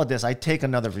 How about this? I take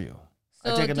another view.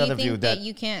 So I take another view that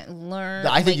you can't learn.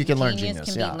 I think you can learn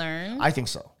genius. Can be learned? I think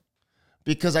so.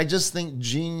 Because I just think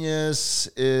genius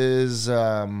is,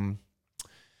 in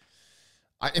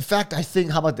fact, I think,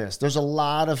 how about this? There's a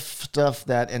lot of stuff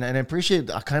that, and I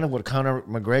appreciate kind of what Conor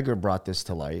McGregor brought this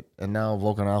to light, and now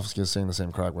Volkanovski is saying the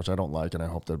same crap, which I don't like, and I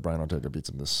hope that Brian Ortega beats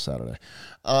him this Saturday.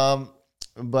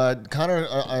 But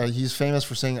Conor, he's famous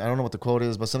for saying, I don't know what the quote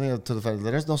is, but something to the fact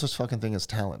that there's no such fucking thing as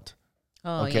talent.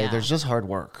 Oh, okay, there's just hard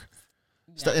work.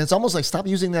 Yeah. It's almost like stop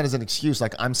using that as an excuse,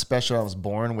 like I'm special, I was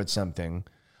born with something.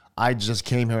 I just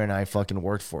came here and I fucking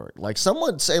worked for it. Like some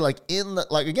would say,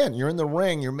 again, you're in the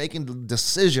ring, you're making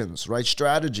decisions, right?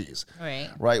 Strategies,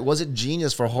 right? Was it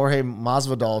genius for Jorge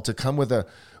Masvidal to come with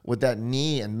that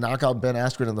knee and knock out Ben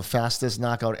Askren in the fastest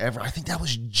knockout ever? I think that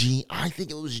was I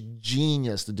think it was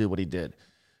genius to do what he did.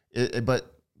 But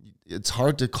it's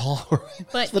hard to call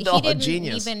Masvidal a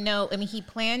genius. Even know. I mean, he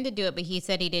planned to do it, but he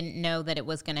said he didn't know that it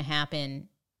was going to happen.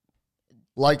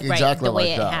 Exactly the way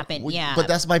like it that. happened, yeah. But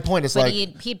that's my point. It's like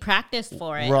he'd practiced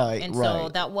for it, so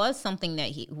that was something that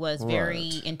he was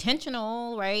very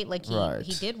intentional, right? Like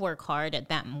he did work hard at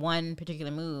that one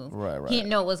particular move. Right. He didn't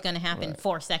know it was going to happen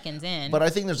 4 seconds in. But I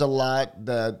think there's a lot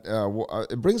that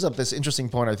it brings up this interesting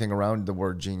point. I think around the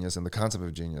word genius and the concept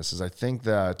of genius is I think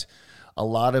that a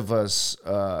lot of us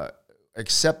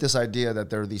accept this idea that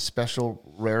there are these special,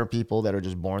 rare people that are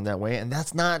just born that way, and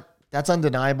that's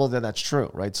undeniable that that's true,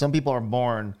 right? Some people are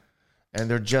born and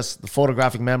they're just the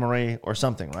photographic memory or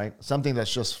something, right? Something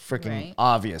that's just freaking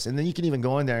obvious. And then you can even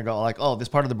go in there and go like, oh, this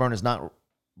part of the brain is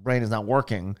not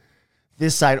working.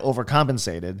 This side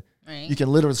overcompensated. Right. You can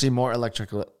literally see more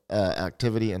electrical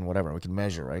activity and whatever we can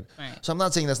measure, right? So I'm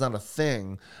not saying that's not a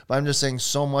thing, but I'm just saying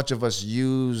so much of us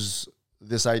use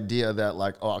this idea that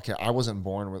like, oh, okay, I wasn't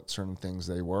born with certain things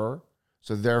they were,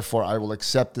 so therefore I will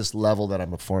accept this level that I'm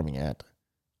performing at.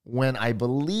 When I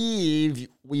believe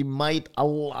a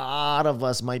lot of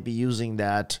us might be using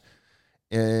that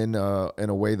in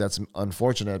a way that's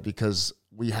unfortunate, because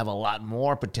we have a lot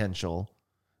more potential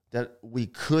that we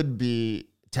could be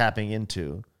tapping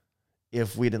into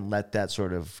if we didn't let that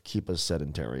sort of keep us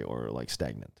sedentary or like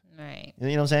stagnant. Right. You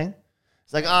know what I'm saying?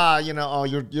 It's like,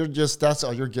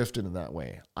 you're gifted in that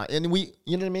way. And we,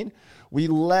 you know what I mean? We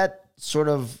let sort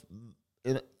of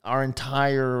our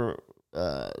entire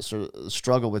sort of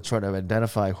struggle with trying to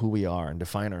identify who we are and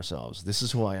define ourselves. This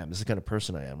is who I am. This is the kind of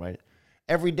person I am, right?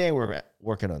 Every day we're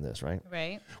working on this, right?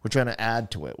 Right. We're trying to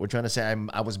add to it. We're trying to say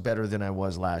I was better than I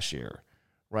was last year,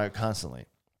 right? Constantly.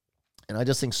 And I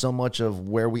just think so much of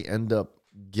where we end up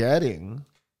getting,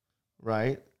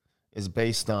 right, is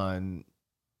based on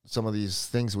some of these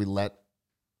things we let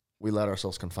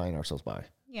ourselves confine ourselves by.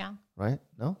 Yeah. Right?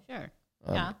 No? Sure.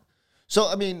 Yeah. So,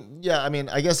 I mean,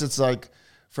 I guess it's like,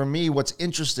 for me, what's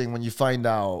interesting when you find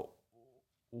out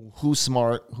who's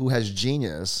smart, who has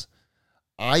genius,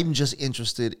 I'm just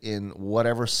interested in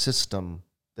whatever system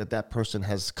that person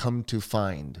has come to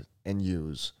find and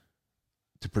use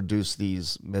to produce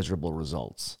these measurable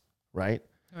results, right?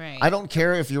 Right. I don't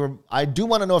care I do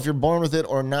want to know if you're born with it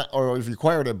or not, or if you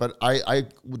acquired it, but I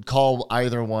would call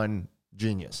either one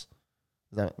genius.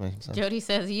 Does that make sense? Jody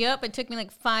says, yep, it took me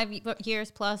like 5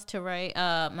 years plus to write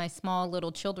my small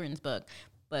little children's book.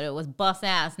 But it was bust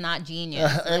ass, not genius.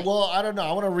 Well, I don't know.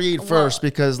 I want to read first,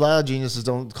 because a lot of geniuses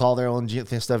don't call their own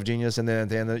stuff genius, and then at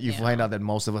the end you find out that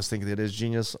most of us think it is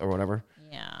genius or whatever.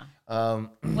 Yeah.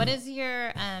 What is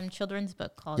your children's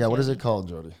book called? Yeah, Jody? What is it called,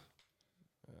 Jody?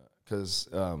 Because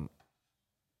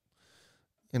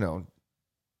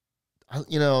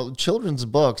children's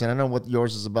books, and I know what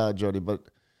yours is about, Jody, but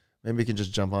maybe we can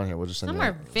just jump on here. We'll just send some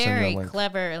are very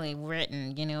cleverly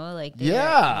written, like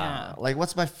like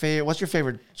what's my favorite? What's your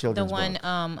favorite children's book?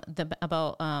 The one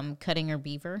about cutting her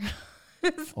beaver.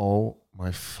 Oh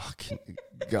my fucking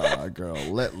God, girl,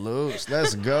 let loose,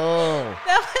 let's go.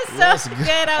 That was so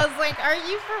good. I was like, are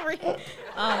you for real?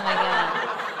 Oh my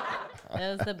God,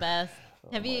 that was the best.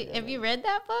 Have you read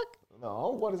that book? No,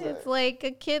 what is it? It's like a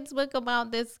kid's book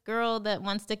about this girl that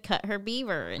wants to cut her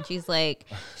beaver. And she's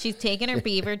taking her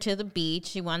beaver to the beach.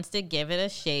 She wants to give it a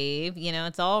shave.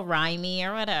 It's all rhymey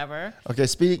or whatever. Okay,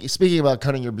 speaking about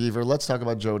cutting your beaver, let's talk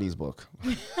about Jody's book.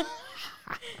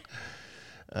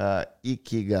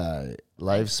 Ikigai,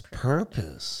 Life's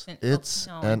Purpose. It's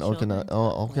an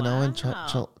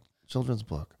Okinawan children's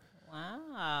book.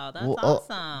 Wow, that's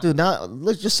awesome. Dude, now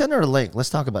let's just send her a link. Let's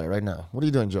talk about it right now. What are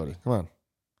you doing, Jody? Come on.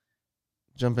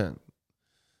 Jump in.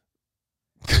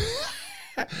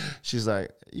 She's like,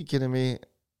 are you kidding me?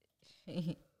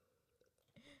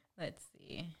 Let's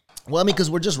see. Well, I mean, because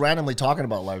we're just randomly talking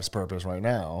about life's purpose right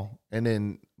now. And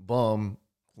then, boom,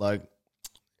 like,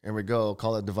 here we go.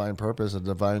 Call it divine purpose, a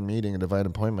divine meeting, a divine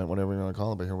appointment, whatever you want to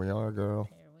call it. But here we are, girl.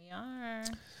 Here we are.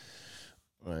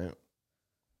 Right.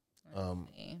 Let's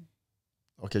see.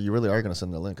 Okay, you really are going to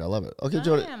send the link. I love it. Okay,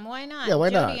 Jody. Why not? Yeah, why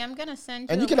Jody, not? I'm going to send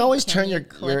you. And you can always turn your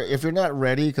if you're not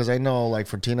ready, because I know, like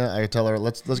for Tina, I tell her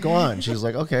let's go on. She's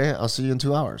like, okay, I'll see you in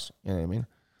 2 hours. You know what I mean?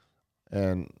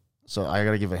 And so I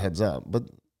got to give a heads up. But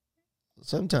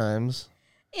sometimes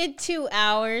in 2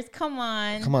 hours, come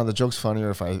on. The joke's funnier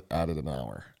if I added an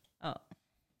hour. Oh,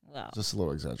 well, just a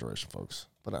little exaggeration, folks.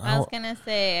 But I was gonna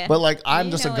say, but like I'm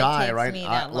just a guy, right?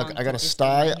 I got a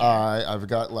sty eye. I've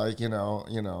got like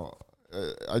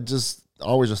I just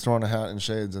always just throwing a hat and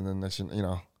shades, and then next,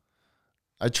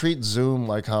 I treat Zoom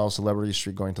like how celebrities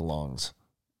treat going to lawns.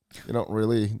 You don't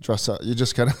really dress up. You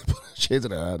just kind of put shades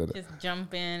and a hat in it. Just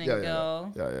jump in and go.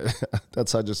 Yeah.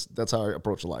 That's how I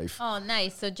approach life. Oh,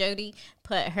 nice. So Jody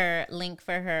put her link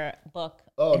for her book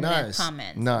in the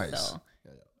comments. Nice. So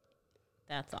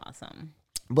that's awesome.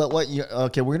 But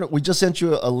we just sent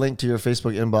you a link to your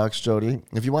Facebook inbox, Jody.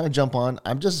 If you want to jump on,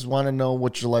 I just want to know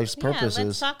what your life's purpose is.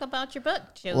 Let's talk about your book,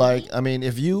 Jody. Like, I mean,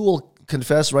 if you will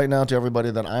confess right now to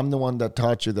everybody that I'm the one that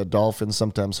taught you that dolphins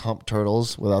sometimes hump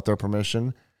turtles without their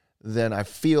permission, then I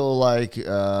feel like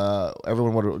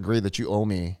everyone would agree that you owe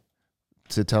me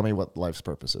to tell me what life's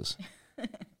purpose is.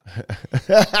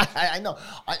 I know.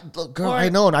 Look, girl, I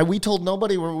know. And we told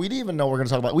nobody. We didn't even know we're going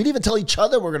to talk about. We didn't even tell each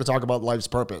other we're going to talk about life's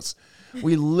purpose.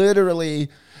 We literally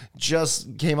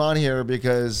just came on here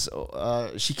because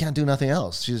she can't do nothing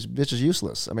else. Bitch is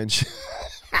useless. I mean,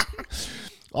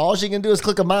 all she can do is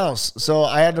click a mouse. So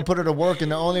I had to put her to work,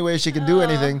 and the only way she can do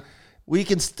anything, we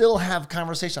can still have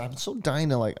conversation. I'm so dying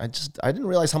to I didn't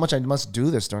realize how much I must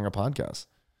do this during a podcast.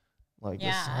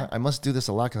 I must do this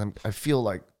a lot because I feel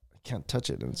like I can't touch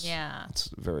it. And it's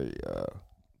very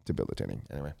debilitating.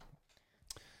 Anyway.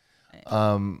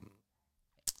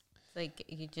 Like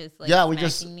you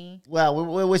just me.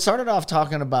 Well, we started off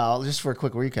talking about, just for a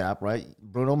quick recap, right?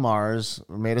 Bruno Mars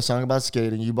made a song about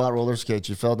skating. You bought roller skates.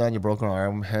 You fell down. You broke an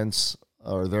arm. Hence,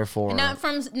 or therefore, not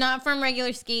from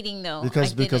regular skating though.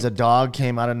 Because a dog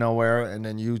came out of nowhere, and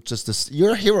then you're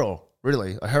a hero,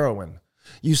 really, a heroine.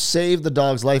 You saved the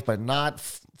dog's life by not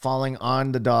falling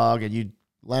on the dog, and you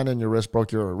landed on your wrist,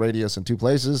 broke your radius in 2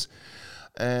 places.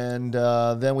 And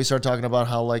then we start talking about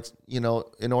how,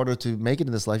 in order to make it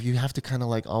in this life, you have to kind of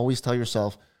always tell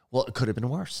yourself, well, it could have been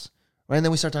worse. Right. And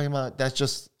then we start talking about that's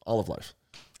just all of life.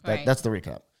 That's the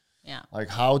recap. Yeah. Like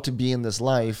how to be in this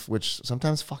life, which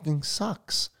sometimes fucking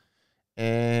sucks.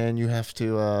 And you have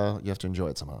to enjoy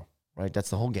it somehow. Right. That's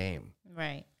the whole game.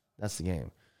 Right. That's the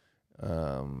game.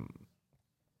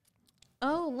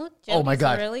 Oh, look, Jody's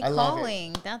really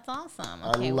calling. That's awesome.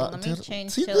 Okay, let me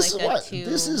change to a 2.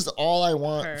 This is all I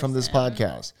want from this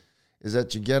podcast, is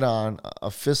that you get on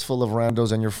a fistful of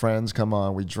randos and your friends come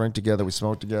on. We drink together. We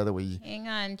smoke together. Hang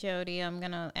on, Jody. I'm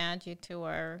going to add you to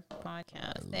our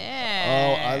podcast. There.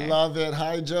 Oh, I love it.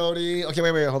 Hi, Jody. Okay,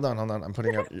 wait. Hold on. I'm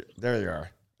putting up. There you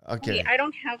are. Okay. Wait, I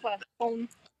don't have a phone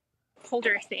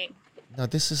holder thing. No,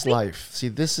 this is life. See,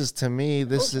 this is, to me,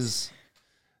 this is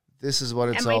what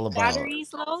it's all about. My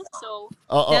battery's low, so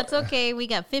that's okay. We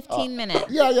got 15 minutes.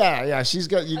 Yeah.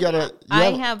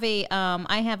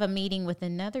 I have a meeting with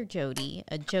another Jody,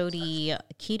 a Jody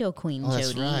Keto Queen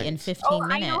Jody in 15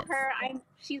 minutes. I know her.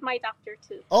 She's my doctor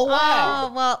too. Oh wow.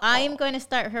 Oh, well, I am going to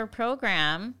start her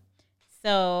program,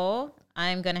 so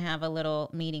I'm going to have a little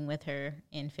meeting with her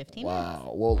in 15 minutes.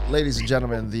 Wow. Well, ladies and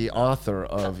gentlemen, the author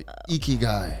of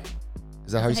Ikigai.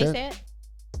 Is that how you say it?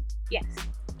 Yes.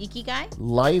 Ikigai?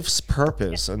 Life's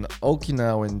Purpose, an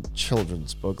Okinawan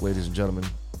children's book. Ladies and gentlemen,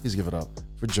 please give it up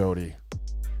for Jody.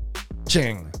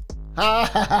 Ching.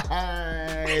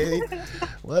 Hi.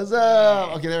 What's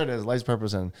up? Okay, there it is. Life's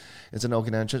Purpose, and it's an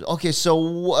Okinawan children's. Okay, so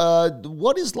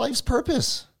what is life's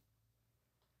purpose?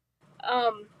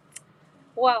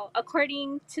 Well,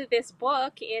 according to this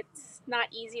book, it's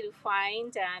not easy to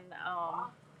find, and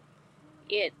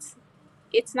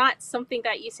it's not something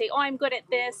that you say, oh, I'm good at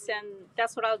this, and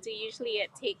that's what I'll do. Usually it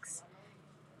takes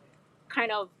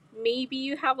kind of, maybe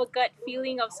you have a gut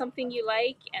feeling of something you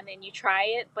like, and then you try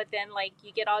it, but then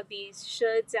you get all these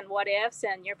shoulds and what ifs,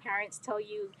 and your parents tell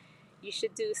you you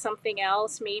should do something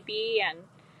else maybe. And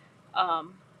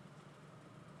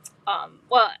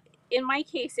well, in my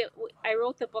case, I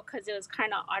wrote the book because it was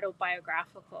kind of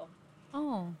autobiographical.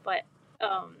 Oh. But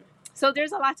so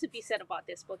there's a lot to be said about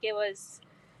this book. It was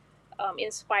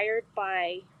inspired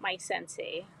by my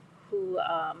sensei, who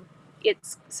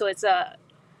it's a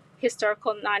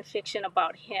historical nonfiction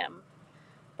about him,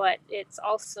 but it's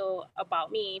also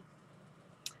about me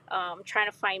trying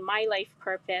to find my life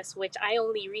purpose, which I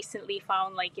only recently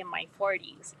found in my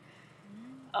 40s.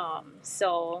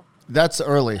 So that's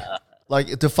early.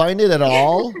 To find it at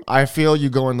all, I feel you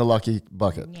go in the lucky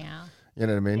bucket. Yeah. You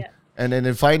know what I mean? Yeah. And then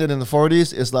to find it in the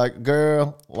 40s, it's like,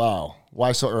 girl, wow,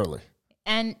 why so early?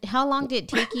 And how long did it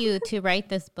take you to write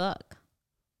this book?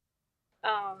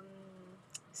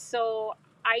 So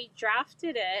I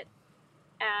drafted it,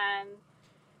 and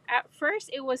at first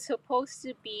it was supposed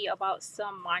to be about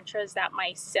some mantras that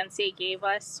my sensei gave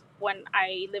us when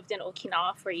I lived in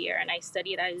Okinawa for a year and I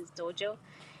studied at his dojo.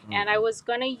 And I was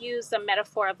going to use the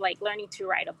metaphor of learning to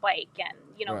ride a bike and,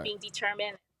 right. being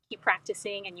determined, keep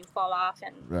practicing, and you fall off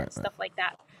and stuff like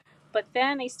that. But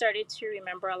then I started to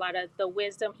remember a lot of the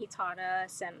wisdom he taught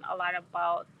us and a lot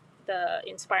about the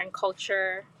inspiring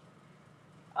culture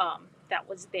that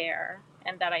was there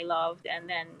and that I loved. And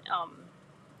then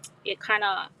it kind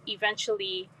of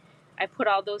eventually, I put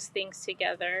all those things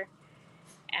together,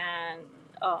 and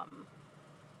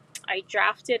I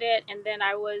drafted it. And then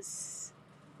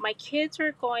my kids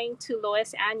were going to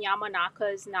Lois Ann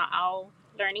Yamanaka's Na'au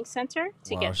Learning Center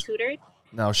to get tutored.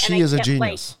 Now, she is a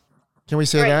genius. Can we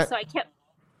say that? So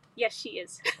yes, she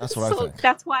is. That's what I think.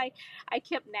 That's why I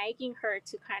kept nagging her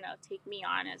to kind of take me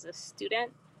on as a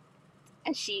student.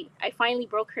 And I finally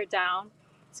broke her down.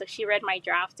 So she read my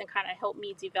draft and kind of helped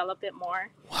me develop it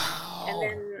more. Wow. And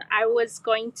then I was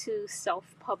going to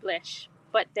self-publish,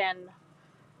 but then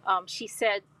she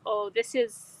said, "Oh, this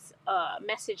is a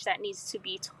message that needs to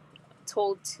be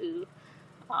told to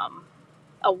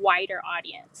a wider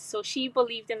audience." So she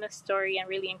believed in the story and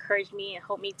really encouraged me and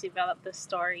helped me develop the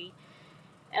story.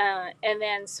 And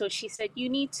then so she said, "You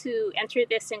need to enter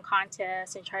this in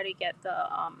contest and try to get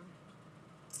the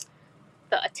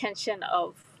attention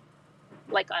of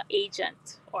like an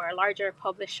agent or a larger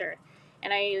publisher."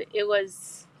 And it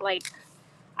was like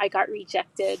I got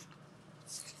rejected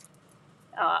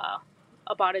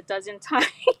about a dozen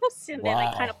times, and then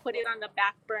I kind of put it on the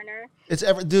back burner.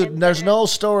 Dude, there's no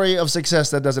story of success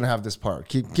that doesn't have this part.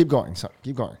 Keep going. Sorry,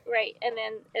 keep going. Right, and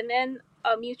then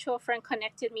a mutual friend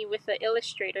connected me with the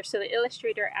illustrator. So the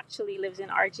illustrator actually lives in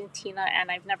Argentina,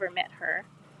 and I've never met her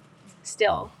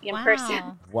still in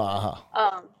person. Wow.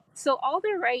 So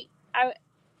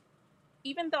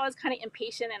even though I was kind of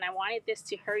impatient and I wanted this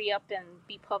to hurry up and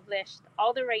be published,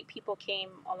 all the right people came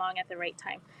along at the right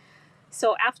time.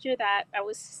 So after that, I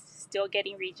was still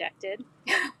getting rejected.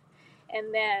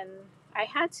 And then I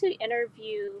had to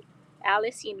interview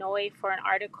Alice Inoue for an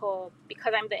article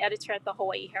because I'm the editor at the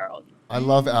Hawaii Herald. I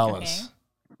love Alice.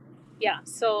 Okay. Yeah.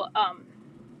 So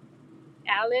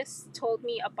Alice told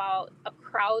me about a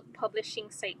crowd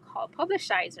publishing site called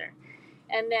Publishizer.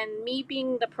 And then me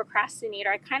being the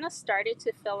procrastinator, I kind of started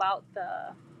to fill out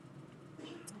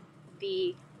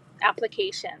the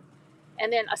application.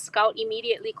 And then a scout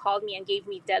immediately called me and gave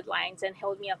me deadlines and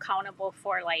held me accountable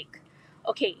for like,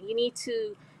 okay, you need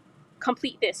to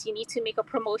complete this. You need to make a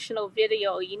promotional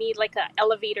video. You need like an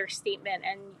elevator statement.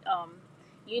 And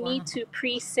you need to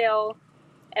pre-sale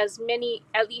at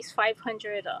least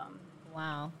 500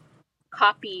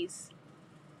 copies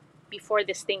before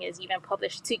this thing is even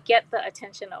published to get the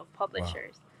attention of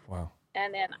publishers. Wow.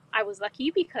 And then I was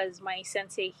lucky because my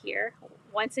sensei here,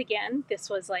 once again, this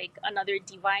was like another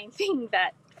divine thing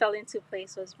that fell into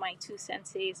place, was my two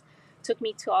senseis took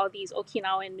me to all these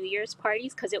Okinawan New Year's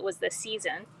parties because it was the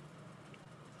season.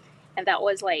 And that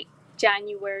was like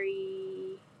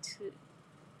January to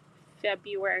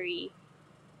February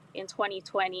in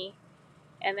 2020.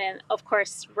 And then, of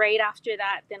course, right after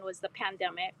that, then was the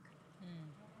pandemic.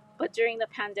 But during the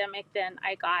pandemic, then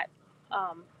I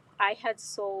had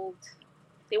sold,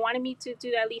 they wanted me to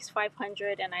do at least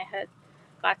 500, and I had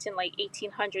gotten like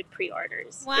 1,800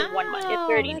 pre-orders in 1 month, in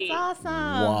 30 days. Awesome.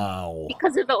 Wow.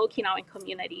 Because of the Okinawan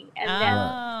community. And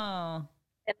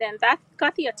then that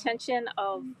got the attention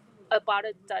of about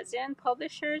a dozen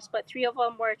publishers, but 3 of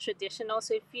them were traditional.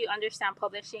 So if you understand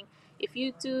publishing, if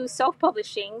you do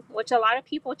self-publishing, which a lot of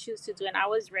people choose to do, and I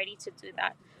was ready to do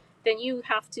that, then you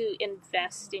have to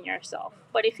invest in yourself.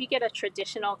 But if you get a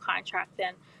traditional contract,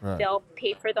 then they'll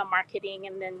pay for the marketing,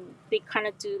 and then they kind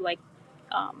of do like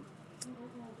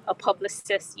a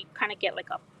publicist. You kind of get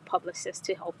like a publicist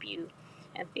to help you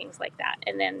and things like that.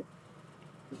 And then,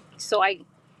 so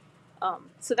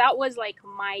that was like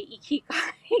my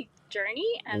Ikigai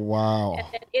journey. And,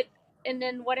 and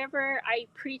then whatever I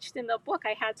preached in the book,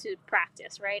 I had to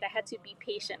practice, right? I had to be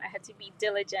patient. I had to be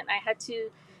diligent. I had to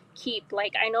keep,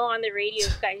 like, I know on the radio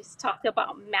you guys talked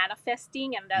about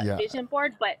manifesting and that vision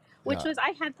board, but was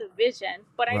I had the vision,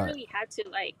 but I really had to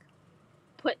like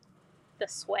put the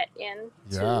sweat in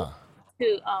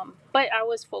but I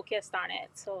was focused on it.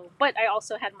 So, but I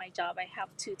also had my job. I have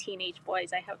 2 teenage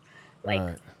boys. I have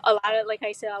like a lot of, like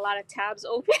I said, a lot of tabs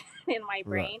open in my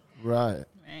brain. Right.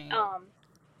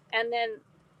 And then,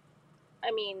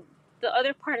 I mean, the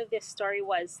other part of this story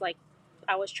was like,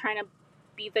 I was trying to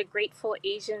be the grateful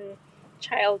Asian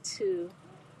child to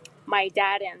my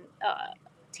dad and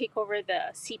take over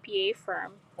the CPA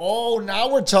firm. Oh, now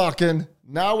we're talking.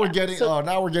 Now we're getting.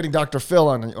 Now we're getting Dr. Phil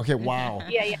on. Okay, wow.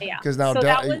 Yeah. Because now,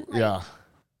 that was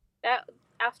that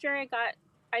after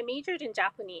I majored in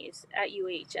Japanese at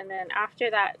UH, and then after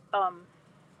that,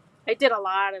 I did a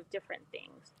lot of different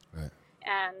things,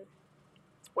 and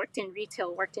worked in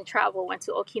retail, worked in travel, went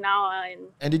to Okinawa,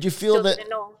 and did you feel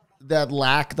that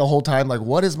lack the whole time? Like,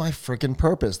 what is my freaking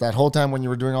purpose? That whole time when you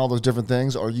were doing all those different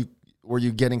things, or were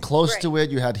you getting close to it?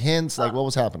 You had hints, like what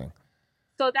was happening?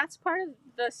 So that's part of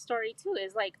the story too,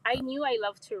 is like, I knew I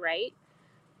loved to write,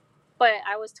 but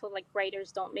I was told like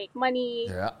writers don't make money.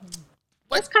 Yeah.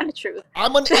 That's kind of true.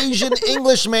 I'm an Asian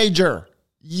English major.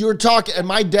 You're talking, and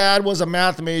my dad was a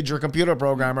math major, computer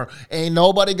programmer. Ain't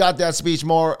nobody got that speech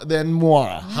more than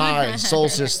moi. Hi, soul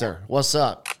sister. What's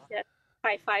up? Yeah.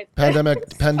 High five.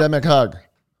 Pandemic hug.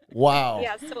 Wow.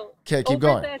 Yeah. So okay, keep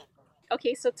going.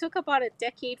 So it took about a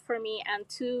decade for me and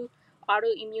 2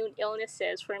 autoimmune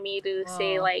illnesses for me to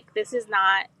say like, this is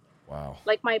not Wow.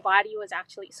 Like my body was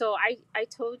actually, so I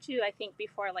told you, I think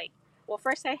before, like, well,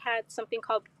 first I had something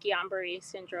called Guillain-Barré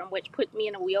syndrome, which put me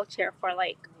in a wheelchair for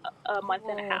like a month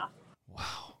and a half.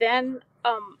 Wow. Then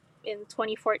in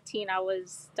 2014, I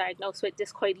was diagnosed with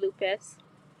discoid lupus.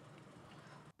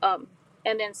 And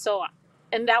then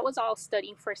and that was all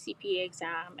studying for CPA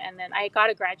exam. And then I got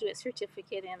a graduate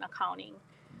certificate in accounting.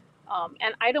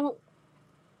 And I don't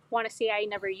want to say I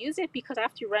never use it because I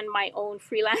have to run my own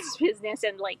freelance business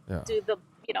and like do the,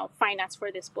 finance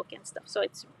for this book and stuff. So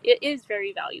it is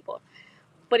very valuable.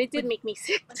 But it did make me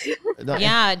sick too.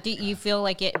 Yeah. Do you feel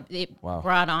like it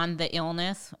brought on the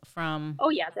illness from? Oh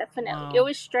yeah, definitely. Wow. It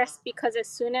was stress because as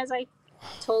soon as I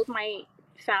told my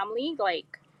family,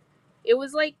 like, it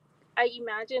was like, I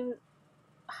imagine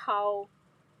how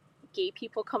gay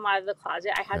people come out of the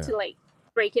closet. I had to like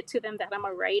break it to them that I'm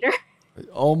a writer.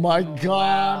 Oh my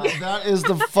God. Wow. That is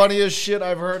the funniest shit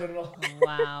I've heard in a while.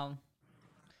 Wow.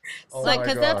 Oh, like,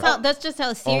 because that's just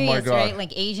how serious, right?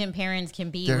 Like Asian parents can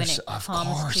be when it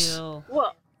comes to.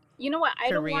 Well, you know what? I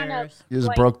don't want to.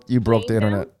 You broke the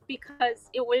internet because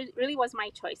it really was my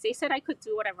choice. They said I could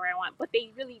do whatever I want, but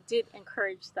they really did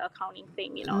encourage the accounting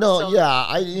thing. No,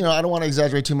 I don't want to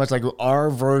exaggerate too much. Like our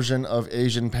version of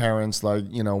Asian parents, like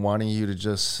wanting you to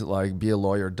just like be a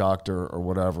lawyer, doctor, or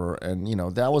whatever, and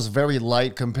that was very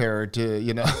light compared to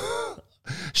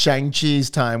Shang-Chi's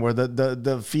time where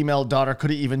the female daughter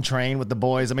couldn't even train with the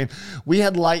boys. I mean, we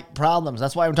had light problems.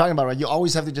 That's why I'm talking about, right? You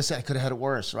always have to just say, I could have had it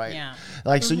worse, right? Yeah.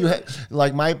 Like, so you had,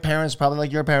 like my parents, probably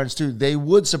like your parents too, they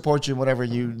would support you in whatever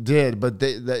you did, but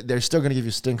they're still going to give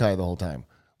you stink eye the whole time.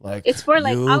 Like, it's for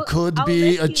like, you could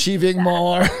be achieving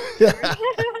more.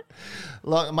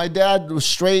 Look, my dad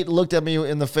straight looked at me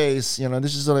in the face.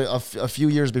 This is a few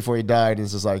years before he died.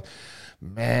 It's just like,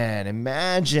 man,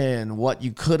 imagine what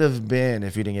you could have been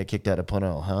if you didn't get kicked out of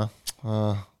Puno,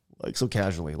 huh? Like so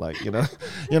casually, like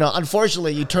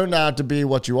unfortunately, you turned out to be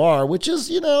what you are, which is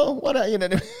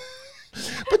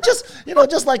But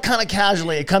just like kind of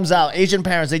casually, it comes out. Asian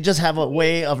parents, they just have a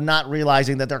way of not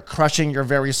realizing that they're crushing your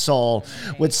very soul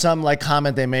with some like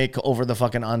comment they make over the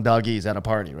fucking ondoggies at a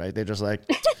party, right? They're just like.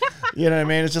 You know what I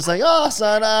mean? It's just like, oh,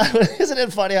 son, isn't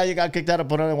it funny how you got kicked out of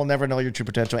Puno and we'll never know your true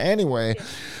potential? Anyway,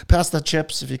 pass the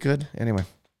chips if you could. Anyway.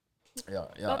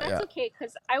 That's okay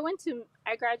because I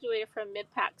graduated from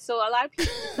mid-pack. So a lot of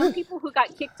some people who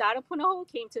got kicked out of Puno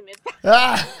came to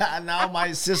mid-pack. Now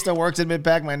my sister works in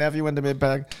mid-pack. My nephew went to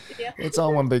mid-pack. Yeah. It's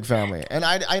all one big family. And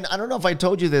I don't know if I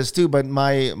told you this too, but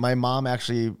my mom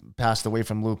actually passed away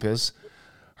from lupus.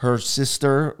 Her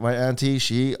sister, my auntie,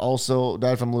 she also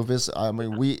died from lupus. I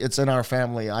mean, it's in our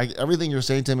family. Everything you're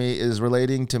saying to me is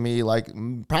relating to me, like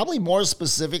probably more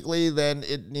specifically than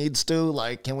it needs to.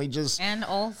 Like, can we just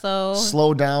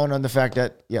slow down on the fact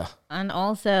that, And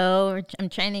also, I'm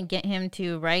trying to get him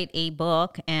to write a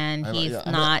book, and he's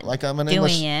not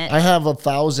doing it. I have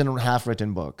 1,000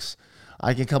 half-written books.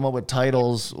 I can come up with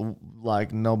titles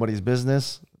like nobody's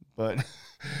business, but.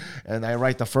 And I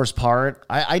write the first part.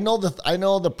 I know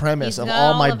the premise of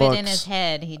all my books. He's got all of it in his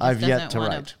head. He just doesn't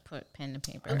want to put pen to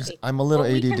paper. I'm a little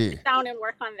ADD. We can sit down and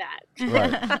work on that.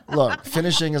 Right. Look,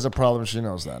 finishing is a problem. She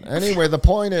knows that. Anyway, the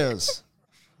point is,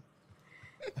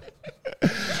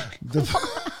 the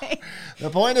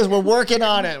point is we're working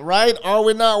on it, right? Are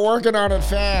we not working on it,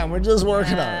 fam? We're just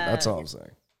working on it. That's all I'm saying.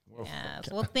 Yeah.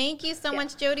 Well, thank you so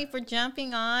much, Jody, for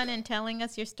jumping on and telling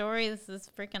us your story. This is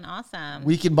freaking awesome.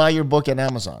 We can buy your book on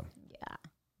Amazon. Yeah,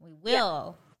 we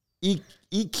will.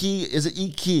 E-Key, is it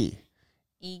E-Key?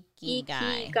 E-Key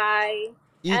guy.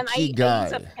 And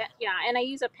I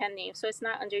use a pen name, so it's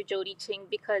not under Jody Ching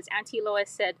because Auntie Lois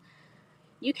said,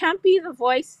 you can't be the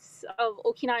voice of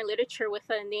Okinawan literature with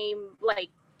a name like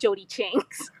Jody Ching.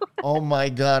 Oh my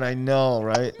God, I know,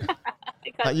 right?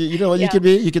 You know what you could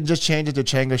be? You can just change it to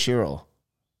Changashiro.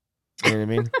 You know what I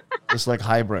mean? Just like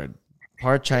hybrid.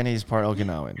 Part Chinese, part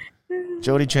Okinawan.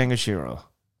 Jody Changashiro.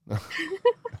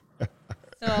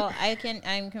 So I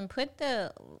can put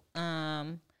the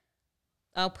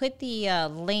I'll put the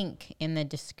link in the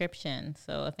description.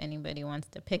 So if anybody wants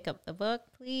to pick up the book,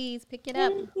 please pick it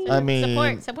up.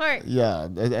 Support. Yeah,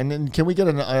 and then can we get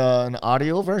an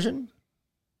audio version?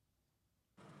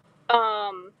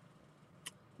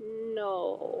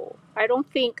 No, I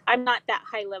don't think I'm not that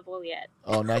high level yet.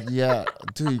 Oh, not yet.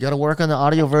 Dude, you got to work on the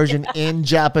audio version in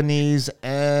Japanese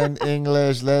and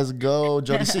English. Let's go,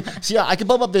 Jody. See, I can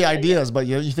bump up the ideas, but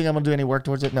you think I'm going to do any work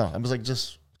towards it? No, I'm just like,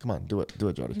 come on, do it,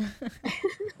 Jody.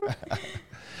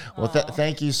 Well,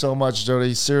 thank you so much,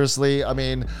 Jody. Seriously, I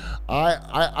mean,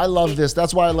 I love this.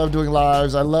 That's why I love doing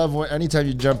lives. I love anytime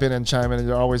you jump in and chime in, and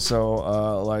you're always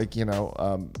so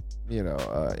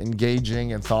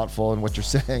engaging and thoughtful in what you're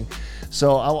saying.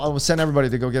 So I will send everybody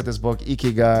to go get this book,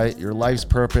 Ikigai, Your Life's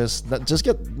Purpose. Not just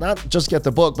get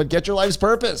the book, but get your life's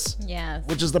purpose. Yes.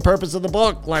 Which is the purpose of the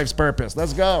book, Life's Purpose.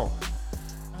 Let's go.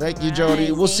 Thank you,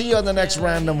 Jody. We'll see you on the next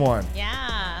random one.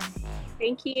 Yeah.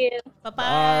 Thank you.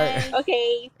 Bye-bye.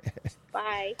 Okay.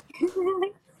 Bye.